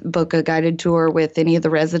can book a guided tour with any of the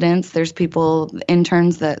residents. There's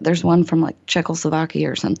interns there's one from like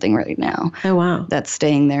Czechoslovakia or something right now. Oh, wow. That's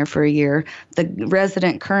staying there for a year. The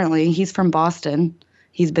resident currently, he's from Boston.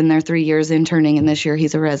 He's been there 3 years interning, and this year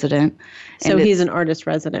he's a resident. So he's an artist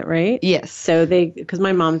resident, right? Yes. So because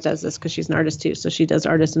my mom does this because she's an artist too. So she does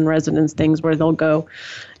artist in residence things where they'll go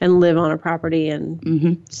and live on a property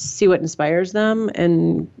and see what inspires them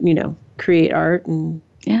and, create art. And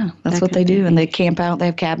yeah, that's what they do. And they camp out. They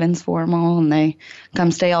have cabins for them all, and they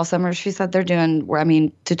come stay all summer. She said they're doing,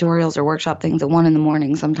 tutorials or workshop things at 1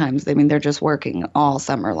 a.m. sometimes. They're just working all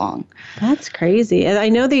summer long. That's crazy. And I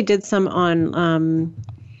know they did some on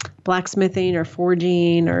blacksmithing or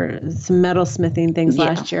forging or some metal smithing things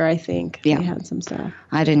last year, I think. Yeah. They had some stuff.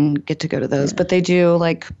 I didn't get to go to those, but they do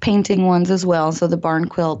like painting ones as well. So the barn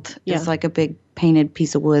quilt is like a big painted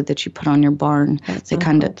piece of wood that you put on your barn.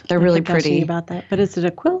 They're really pretty. About that. But is it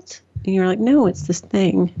a quilt? And you're like, no, it's this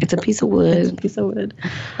thing. It's a piece of wood. It's a piece of wood.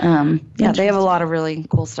 They have a lot of really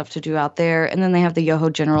cool stuff to do out there. And then they have the Yoho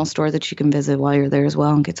General Store that you can visit while you're there as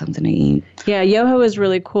well and get something to eat. Yeah, Yoho is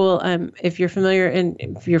really cool. If you're familiar and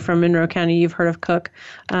if you're from Monroe County, you've heard of Cook,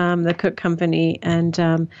 the Cook Company.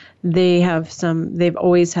 And they've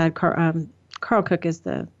always had, Carl Cook is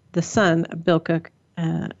the son of Bill Cook.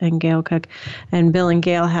 And Gail Cook, and Bill and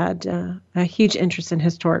Gail had a huge interest in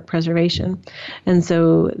historic preservation, and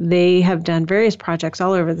so they have done various projects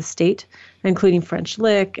all over the state, including French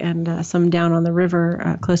Lick and some down on the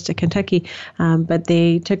river close to Kentucky. But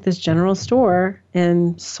they took this general store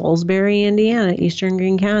in Salisbury, Indiana, eastern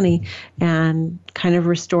Greene County, and kind of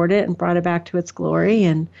restored it and brought it back to its glory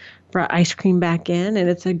and brought ice cream back in, and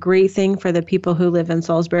it's a great thing for the people who live in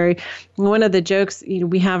Salisbury. One of the jokes,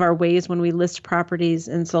 we have our ways when we list properties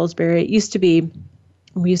in Salisbury. It used to be,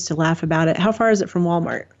 we used to laugh about it. How far is it from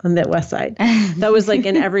Walmart on the west side? That was like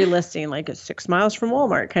in every listing, like it's 6 miles from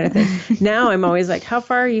Walmart kind of thing. Now I'm always like, how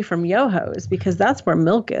far are you from Yoho's? Because that's where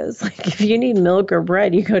milk is. Like if you need milk or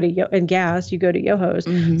bread, you go to and gas, you go to Yoho's.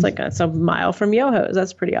 It's like it's a mile from Yoho's.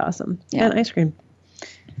 That's pretty awesome. Yeah. And ice cream.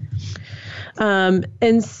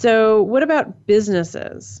 And so what about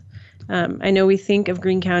businesses? I know we think of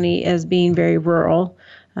Greene County as being very rural,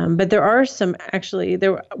 but there are some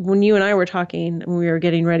when you and I were talking, when we were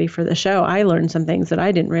getting ready for the show, I learned some things that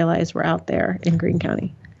I didn't realize were out there in Greene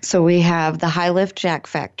County. So we have the High Lift Jack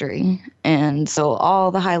Factory. And so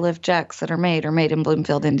all the High Lift Jacks that are made in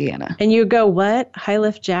Bloomfield, Indiana. And you go, what? High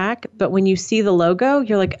Lift Jack? But when you see the logo,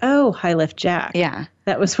 you're like, oh, High Lift Jack. Yeah.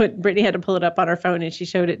 That was what Brittany had to pull it up on her phone, and she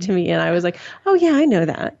showed it to me, and I was like, oh yeah, I know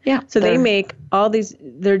that. Yeah. So they make all these,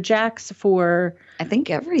 they're jacks for, I think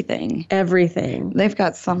everything. They've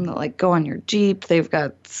got some that like go on your Jeep. They've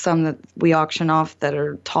got some that we auction off that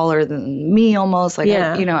are taller than me almost. Like,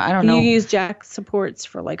 yeah. I don't know. You use jack supports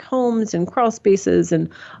for like homes and crawl spaces and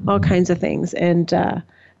all kinds of things. And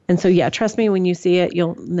so, yeah, trust me, when you see it,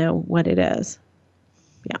 you'll know what it is.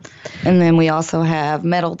 Yeah. And then we also have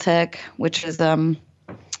Metal Tech, which is, they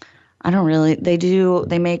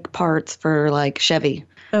make parts for like Chevy.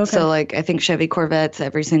 Okay. So like, I think Chevy Corvettes,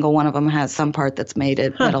 every single one of them has some part that's made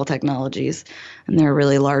at Metal Technologies, and they're a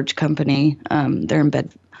really large company. They're in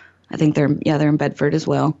in Bedford as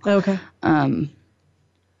well. Okay. Trying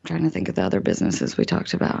to think of the other businesses we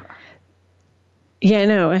talked about. Yeah, I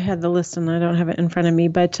know. I had the list and I don't have it in front of me,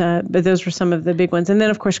 but those were some of the big ones. And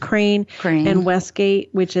then, of course, Crane. And Westgate,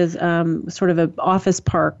 which is sort of an office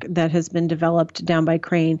park that has been developed down by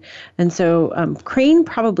Crane. And so Crane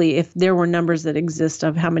probably, if there were numbers that exist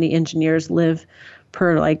of how many engineers live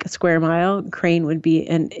per like square mile, Crane would be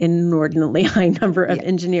an inordinately high number of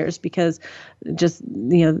engineers because just,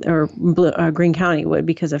 Greene County would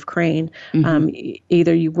because of Crane. Mm-hmm.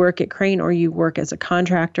 Either you work at Crane or you work as a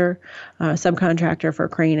contractor, subcontractor for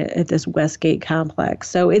Crane at this Westgate complex.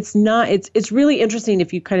 So it's really interesting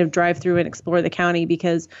if you kind of drive through and explore the county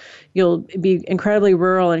because you'll be incredibly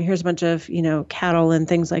rural and here's a bunch of, cattle and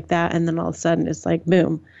things like that. And then all of a sudden it's like,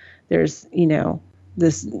 boom, there's,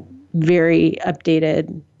 this very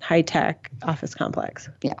updated, high-tech office complex.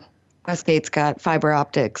 Yeah. Westgate's got fiber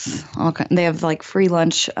optics. They have like free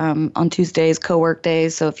lunch on Tuesdays, co-work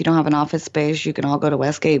days. So if you don't have an office space, you can all go to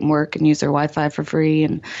Westgate and work and use their Wi-Fi for free.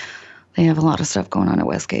 And they have a lot of stuff going on at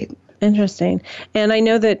Westgate. Interesting. And I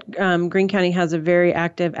know that Greene County has a very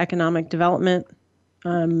active economic development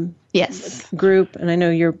group. And I know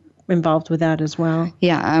you're involved with that as well.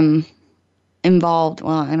 Yeah, involved.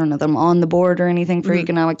 Well, I don't know that I'm on the board or anything for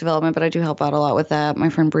economic development, but I do help out a lot with that. My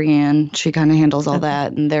friend Brianne, she kind of handles all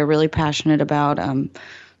that, and they're really passionate about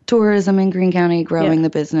tourism in Greene County, growing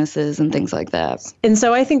the businesses and things like that. And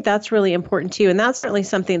so I think that's really important too. And that's certainly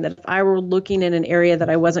something that if I were looking in an area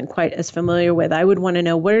that I wasn't quite as familiar with, I would want to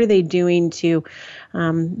know what are they doing to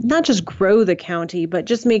not just grow the county, but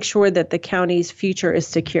just make sure that the county's future is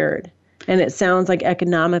secured. And it sounds like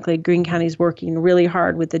economically, Greene County is working really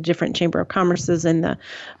hard with the different Chamber of Commerces and the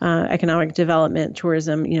economic development,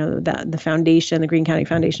 tourism, the foundation, the Greene County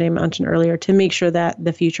Foundation I mentioned earlier, to make sure that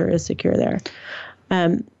the future is secure there.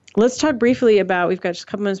 Let's talk briefly about, we've got just a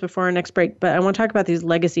couple minutes before our next break, but I want to talk about these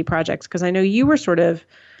legacy projects because I know you were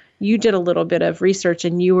you did a little bit of research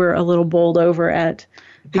and you were a little bowled over at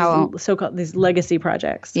these legacy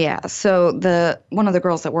projects. Yeah. So one of the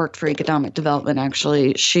girls that worked for economic development,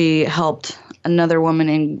 actually, she helped another woman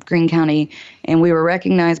in Greene County, and we were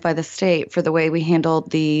recognized by the state for the way we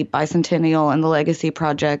handled the bicentennial and the legacy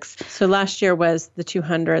projects. So last year was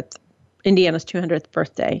the Indiana's 200th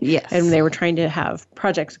birthday. Yes. And they were trying to have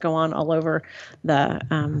projects go on all over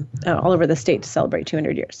the state to celebrate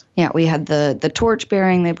 200 years. Yeah, we had the torch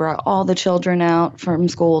bearing. They brought all the children out from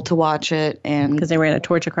school to watch it, and because they ran a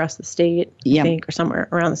torch across the state, I think, or somewhere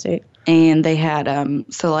around the state. And they had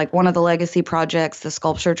one of the legacy projects, the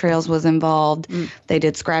sculpture trails was involved. They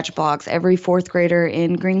did scratch blocks. Every fourth grader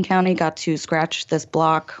in Greene County got to scratch this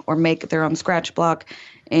block or make their own scratch block.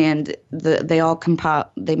 And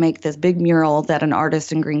they make this big mural that an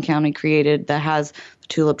artist in Greene County created that has the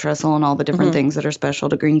tulip trestle and all the different things that are special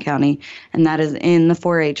to Greene County. And that is in the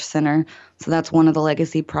 4-H Center. So that's one of the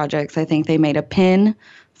legacy projects. I think they made a pin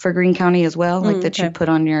for Greene County as well, you put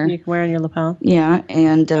on you can wear on your lapel. Yeah.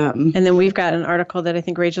 And then we've got an article that I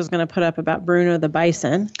think Rachel's going to put up about Bruno the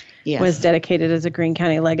bison. Yes. Was dedicated as a Greene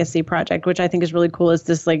County legacy project, which I think is really cool. It's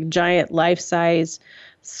this like giant life-size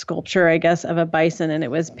sculpture, I guess, of a bison, and it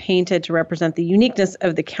was painted to represent the uniqueness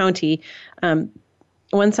of the county.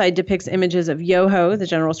 One side depicts images of Yoho, the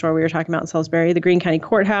general store we were talking about in Salisbury, the Greene County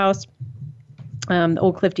Courthouse, the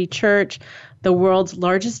Old Clifty Church, the world's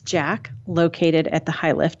largest jack located at the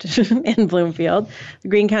High Lift in Bloomfield, the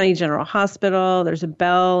Greene County General Hospital. There's a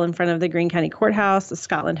bell in front of the Greene County Courthouse, the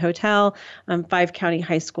Scotland Hotel, 5 county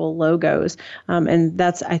high school logos. And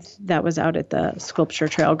that was out at the Sculpture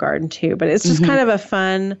Trail Garden too. But it's just kind of a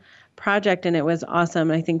fun project, and it was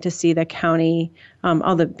awesome, I think, to see the county,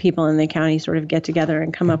 all the people in the county sort of get together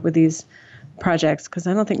and come up with these projects, because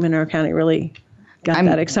I don't think Monroe County really got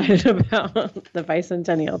that excited about the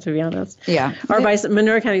bicentennial, to be honest. Yeah.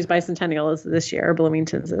 Monroe County's bicentennial is this year.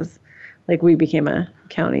 Bloomington's is like we became a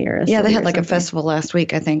county or a Yeah, they city had or like a something. festival last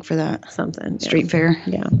week, I think, for that. Something. Street fair.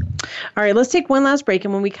 Yeah. All right, let's take one last break.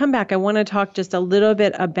 And when we come back, I want to talk just a little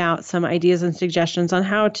bit about some ideas and suggestions on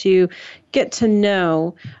how to get to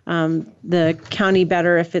know the county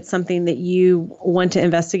better if it's something that you want to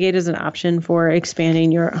investigate as an option for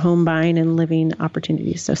expanding your home buying and living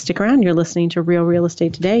opportunities. So stick around. You're listening to Real Real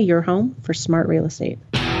Estate Today, your home for smart real estate.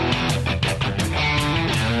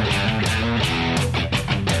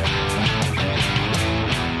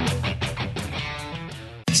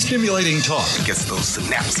 Stimulating talk. It gets those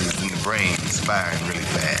synapses in the brain firing really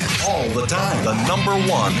fast. All the time. The number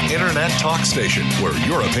one internet talk station where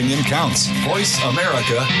your opinion counts.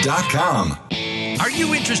 VoiceAmerica.com. Are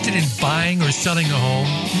you interested in buying or selling a home?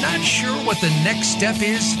 Not sure what the next step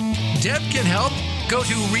is? Deb can help. Go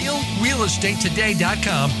to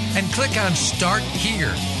realrealestatetoday.com and click on Start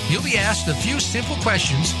Here. You'll be asked a few simple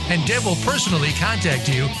questions, and Deb will personally contact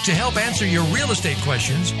you to help answer your real estate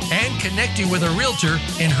questions and connect you with a realtor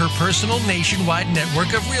in her personal nationwide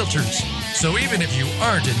network of realtors. So even if you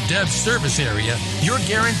aren't in Deb's service area, you're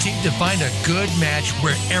guaranteed to find a good match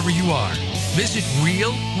wherever you are. Visit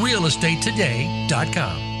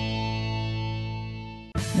realrealestatetoday.com.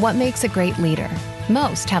 What makes a great leader?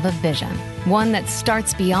 Most have a vision, one that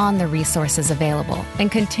starts beyond the resources available and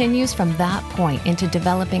continues from that point into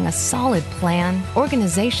developing a solid plan,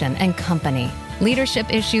 organization, and company. Leadership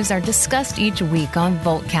issues are discussed each week on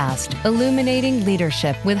Voltcast, Illuminating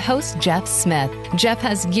Leadership with host Jeff Smith. Jeff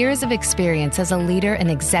has years of experience as a leader and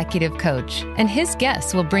executive coach, and his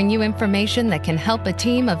guests will bring you information that can help a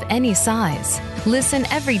team of any size. Listen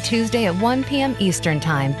every Tuesday at 1 p.m. Eastern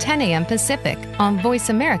Time, 10 a.m. Pacific on Voice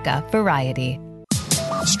America Variety.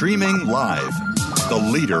 Streaming live. The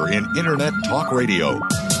leader in internet talk radio.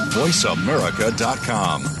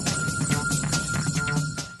 VoiceAmerica.com.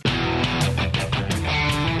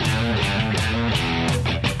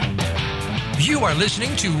 You are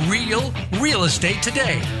listening to Real Real Estate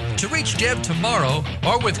Today. To reach Deb tomorrow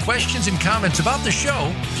or with questions and comments about the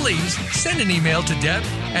show, please send an email to Deb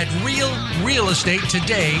at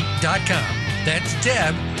realrealestatetoday.com. That's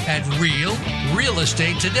Deb at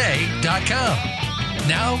realrealestatetoday.com.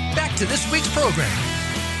 Now, back to this week's program.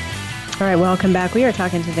 All right, welcome back. We are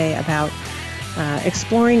talking today about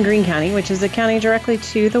exploring Greene County, which is a county directly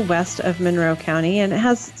to the west of Monroe County, and it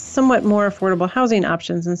has somewhat more affordable housing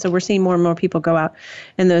options. And so we're seeing more and more people go out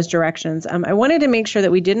in those directions. I wanted to make sure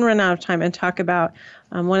that we didn't run out of time and talk about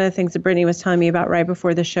one of the things that Brittany was telling me about right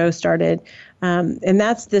before the show started. And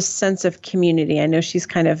that's this sense of community. I know she's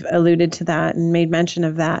kind of alluded to that and made mention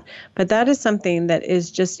of that. But that is something that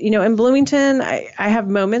is just, in Bloomington, I have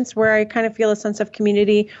moments where I kind of feel a sense of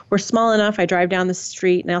community. We're small enough. I drive down the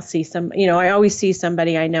street and I'll see I always see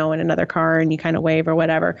somebody I know in another car and you kind of wave or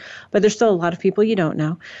whatever. But there's still a lot of people you don't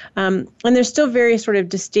know. And there's still very sort of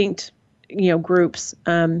distinct, groups.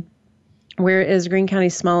 Whereas Greene County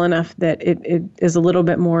is small enough that it is a little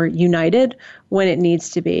bit more united when it needs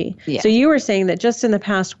to be. Yeah. So you were saying that just in the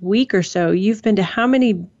past week or so, you've been to how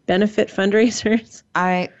many benefit fundraisers?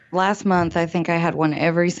 Last month, I think I had one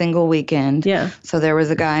every single weekend. Yeah. So there was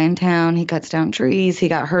a guy in town. He cuts down trees. He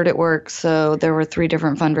got hurt at work. So there were 3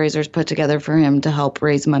 different fundraisers put together for him to help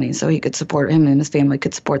raise money so he could support him and his family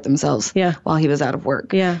could support themselves while he was out of work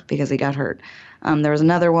because he got hurt. There was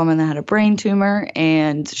another woman that had a brain tumor,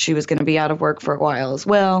 and she was going to be out of work for a while as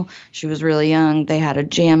well. She was really young. They had a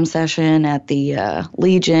jam session at the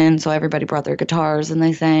Legion, so everybody brought their guitars and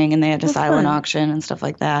they sang, and they had a silent auction and stuff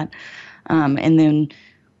like that. And then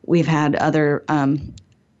we've had other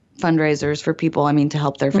fundraisers for people, to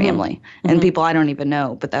help their family. And people I don't even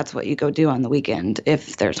know, but that's what you go do on the weekend.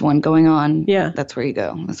 If there's one going on, that's where you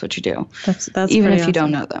go. That's what you do. That's even if you don't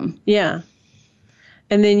know them. Yeah.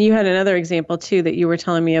 And then you had another example, too, that you were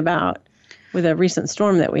telling me about with a recent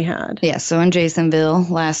storm that we had. Yeah, so in Jasonville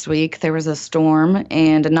last week, there was a storm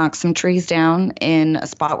and it knocked some trees down in a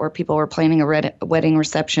spot where people were planning a wedding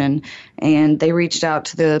reception. And they reached out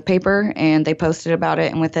to the paper and they posted about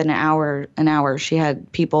it. And within an hour, she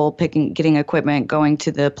had people getting equipment, going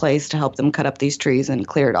to the place to help them cut up these trees and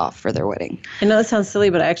clear it off for their wedding. I know that sounds silly,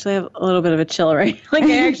 but I actually have a little bit of a chill, right?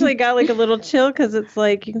 I actually got a little chill because it's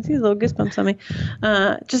you can see the little goosebumps on me.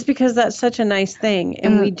 Just because that's such a nice thing.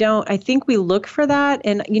 And I think we look for that.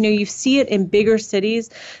 And, you see it in bigger cities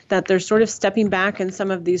that they're sort of stepping back in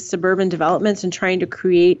some of these suburban developments and trying to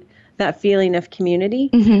create that feeling of community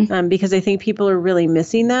because I think people are really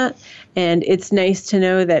missing that. And it's nice to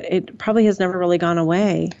know that it probably has never really gone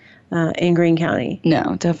away in Greene County.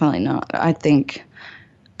 No, definitely not. I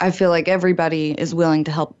feel like everybody is willing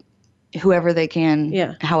to help whoever they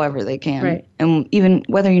can, however they can. Right. And even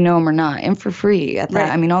whether you know them or not, and for free at that.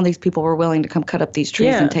 Right. I mean, all these people were willing to come cut up these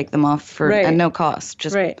trees and take them off for at no cost,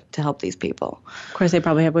 just to help these people. Of course, they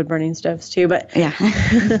probably have wood burning stoves too, but yeah.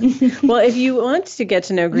 Well, if you want to get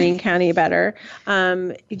to know Greene County better,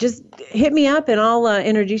 you just hit me up and I'll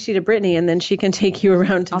introduce you to Brittany, and then she can take you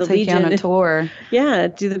around to the Legion. I'll take you on a tour. Yeah,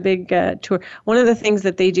 do the big tour. One of the things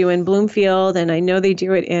that they do in Bloomfield, and I know they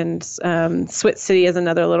do it in Swit City, is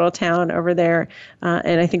another little town over there,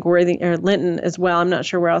 and I think Worthing or Linton as well. I'm not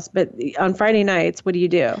sure where else, but on Friday nights, what do you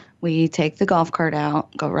do? We take the golf cart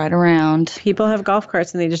out, go right around. People have golf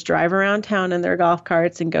carts, and they just drive around town in their golf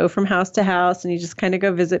carts and go from house to house, and you just kind of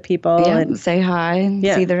go visit people and say hi and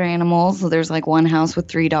see their animals. So there's like one house with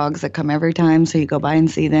 3 dogs that come every time, so you go by and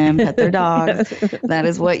see them, pet their dogs. That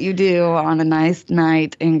is what you do on a nice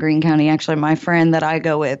night in Greene County. Actually, my friend that I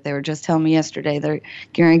go with, they were just telling me yesterday they're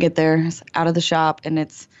going to get there out of the shop, and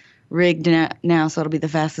it's rigged now, so it'll be the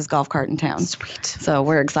fastest golf cart in town. Sweet. So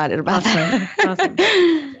we're excited about that.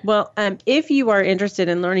 Awesome. Well, if you are interested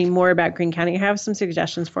in learning more about Greene County, I have some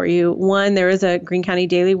suggestions for you. One, there is a Greene County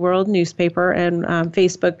Daily World newspaper and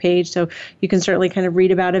Facebook page, so you can certainly kind of read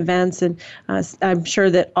about events, and I'm sure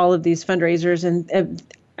that all of these fundraisers and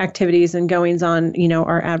activities and goings on,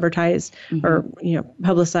 are advertised or,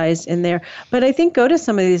 publicized in there. But I think go to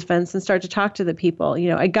some of these events and start to talk to the people.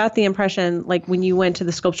 I got the impression, like when you went to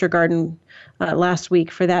the Sculpture Garden last week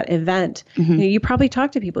for that event, you probably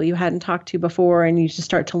talked to people you hadn't talked to before, and you just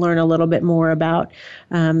start to learn a little bit more about,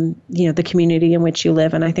 the community in which you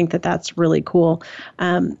live. And I think that that's really cool.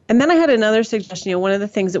 And then I had another suggestion. One of the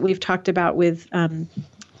things that we've talked about with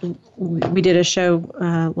we did a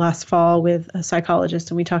show last fall with a psychologist,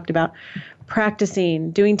 and we talked about practicing,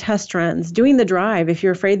 doing test runs, doing the drive. If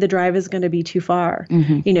you're afraid the drive is going to be too far,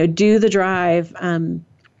 do the drive.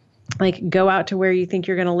 Like go out to where you think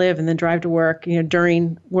you're going to live and then drive to work,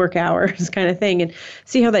 during work hours kind of thing, and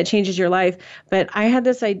see how that changes your life. But I had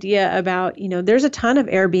this idea about, there's a ton of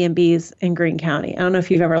Airbnbs in Greene County. I don't know if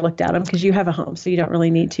you've ever looked at them because you have a home, so you don't really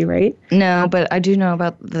need to, right? No, but I do know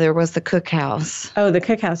there was the Cookhouse. Oh, the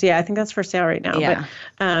Cookhouse. Yeah, I think that's for sale right now. Yeah.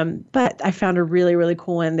 But I found a really, really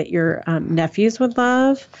cool one that your nephews would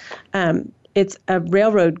love. It's a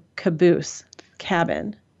railroad caboose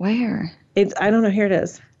cabin. Where? I don't know. Here it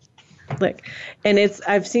is. Look, and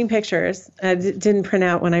I've seen pictures. I didn't print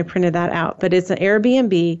out when I printed that out, but it's an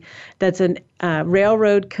Airbnb that's a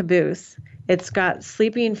railroad caboose. It's got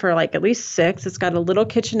sleeping for like at least 6. It's got a little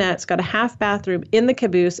kitchenette. It's got a half bathroom in the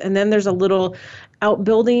caboose. And then there's a little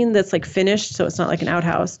outbuilding that's like finished, so it's not like an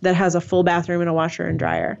outhouse, that has a full bathroom and a washer and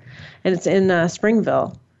dryer. And it's in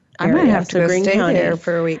Springville. I might have to go stay there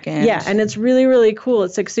for a weekend. Yeah, and it's really, really cool.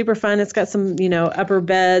 It's like super fun. It's got some, upper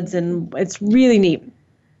beds, and it's really neat.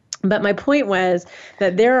 But my point was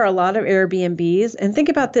that there are a lot of Airbnbs, and think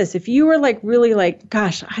about this. If you were really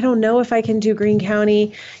gosh, I don't know if I can do Greene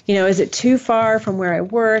County, is it too far from where I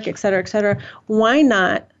work, et cetera, why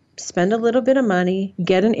not spend a little bit of money,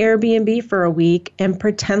 get an Airbnb for a week, and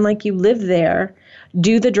pretend like you live there,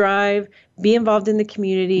 do the drive, be involved in the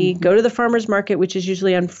community, go to the farmer's market, which is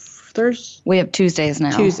usually on Thursdays. We have Tuesdays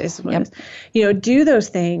now. Yep. Do those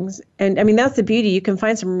things. And I mean, that's the beauty. You can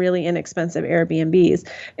find some really inexpensive Airbnbs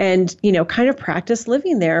and, kind of practice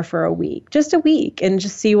living there for a week, just a week, and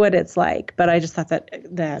just see what it's like. But I just thought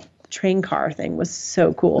that train car thing was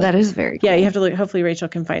so cool. That is very cool. Yeah, you have to look. Hopefully Rachel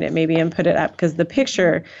can find it maybe and put it up, because the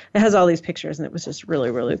picture, it has all these pictures, and it was just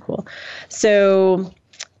really, really cool. So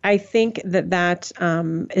I think that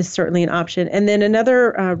is certainly an option. And then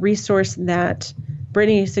another resource that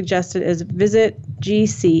Brittany suggested is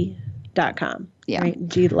visitgc.com. Yeah. Right?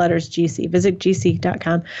 GC.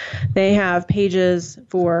 Visitgc.com. They have pages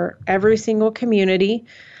for every single community.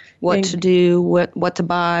 What to do, what to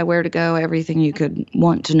buy, where to go, everything you could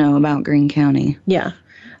want to know about Greene County. Yeah.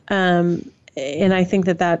 And I think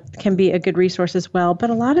that can be a good resource as well. But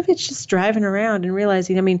a lot of it's just driving around and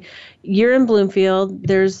realizing, you're in Bloomfield.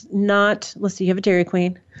 There's not, let's see, you have a Dairy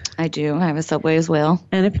Queen. I do. I have a Subway as well.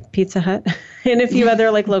 And a Pizza Hut. And a few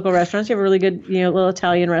other local restaurants. You have a really good, little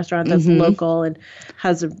Italian restaurant that's local and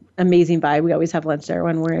has an amazing vibe. We always have lunch there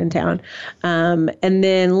when we're in town. And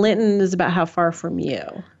then Linton is about how far from you?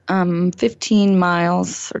 15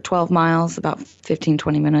 miles or 12 miles, about 15,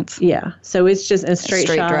 20 minutes. Yeah. So it's just a straight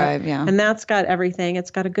shot. Drive, yeah. And that's got everything.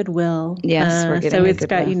 It's got a Goodwill. Yes, we're getting so it's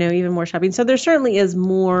got, even more shopping. So there certainly is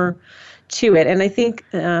more to it. And I think,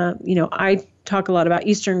 I talk a lot about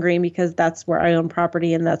Eastern Greene because that's where I own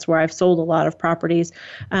property and that's where I've sold a lot of properties.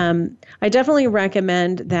 I definitely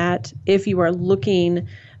recommend that if you are looking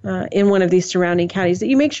in one of these surrounding counties, that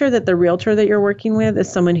you make sure that the realtor that you're working with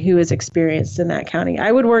is someone who is experienced in that county.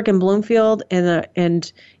 I would work in Bloomfield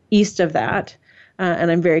and east of that,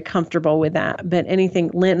 and I'm very comfortable with that. But anything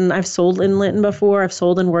Linton, I've sold in Linton before, I've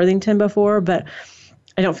sold in Worthington before, but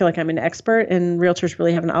I don't feel like I'm an expert, and realtors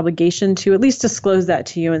really have an obligation to at least disclose that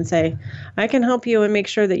to you and say, I can help you and make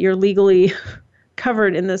sure that you're legally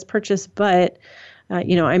covered in this purchase, but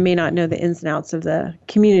I may not know the ins and outs of the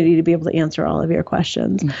community to be able to answer all of your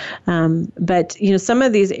questions. But some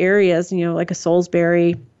of these areas, like a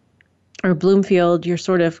Salisbury or Bloomfield, you're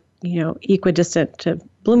sort of, equidistant to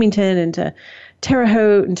Bloomington and to Terre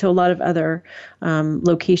Haute and to a lot of other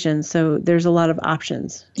locations. So there's a lot of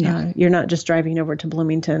options. Yeah. You're not just driving over to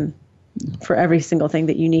Bloomington for every single thing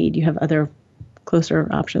that you need. You have other closer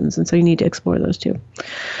options. And so you need to explore those too.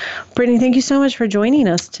 Brittany, thank you so much for joining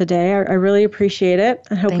us today. I really appreciate it.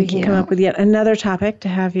 I hope we can come up with yet another topic to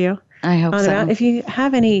have you I hope on so. about. If you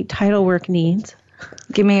have any title work needs,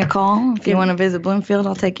 give me a call. If you want to visit Bloomfield,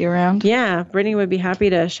 I'll take you around. Yeah, Brittany would be happy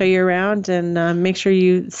to show you around, and make sure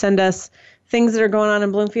you send us things that are going on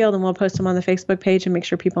in Bloomfield, and we'll post them on the Facebook page and make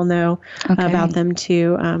sure people know about them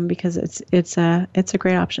too, because it's a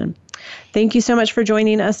great option. Thank you so much for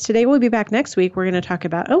joining us today. We'll be back next week. We're going to talk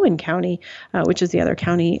about Owen County, which is the other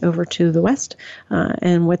county over to the west,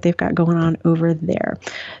 and what they've got going on over there.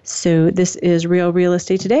 So this is Real Real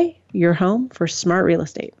Estate Today, your home for smart real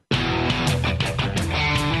estate.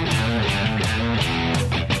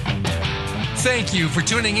 Thank you for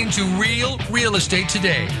tuning into Real Real Estate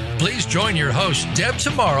Today. Please join your host, Deb,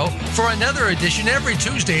 tomorrow for another edition every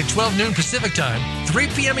Tuesday at 12 noon Pacific Time, 3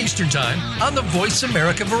 p.m. Eastern Time on the Voice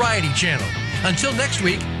America Variety Channel. Until next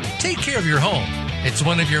week, take care of your home. It's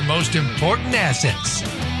one of your most important assets.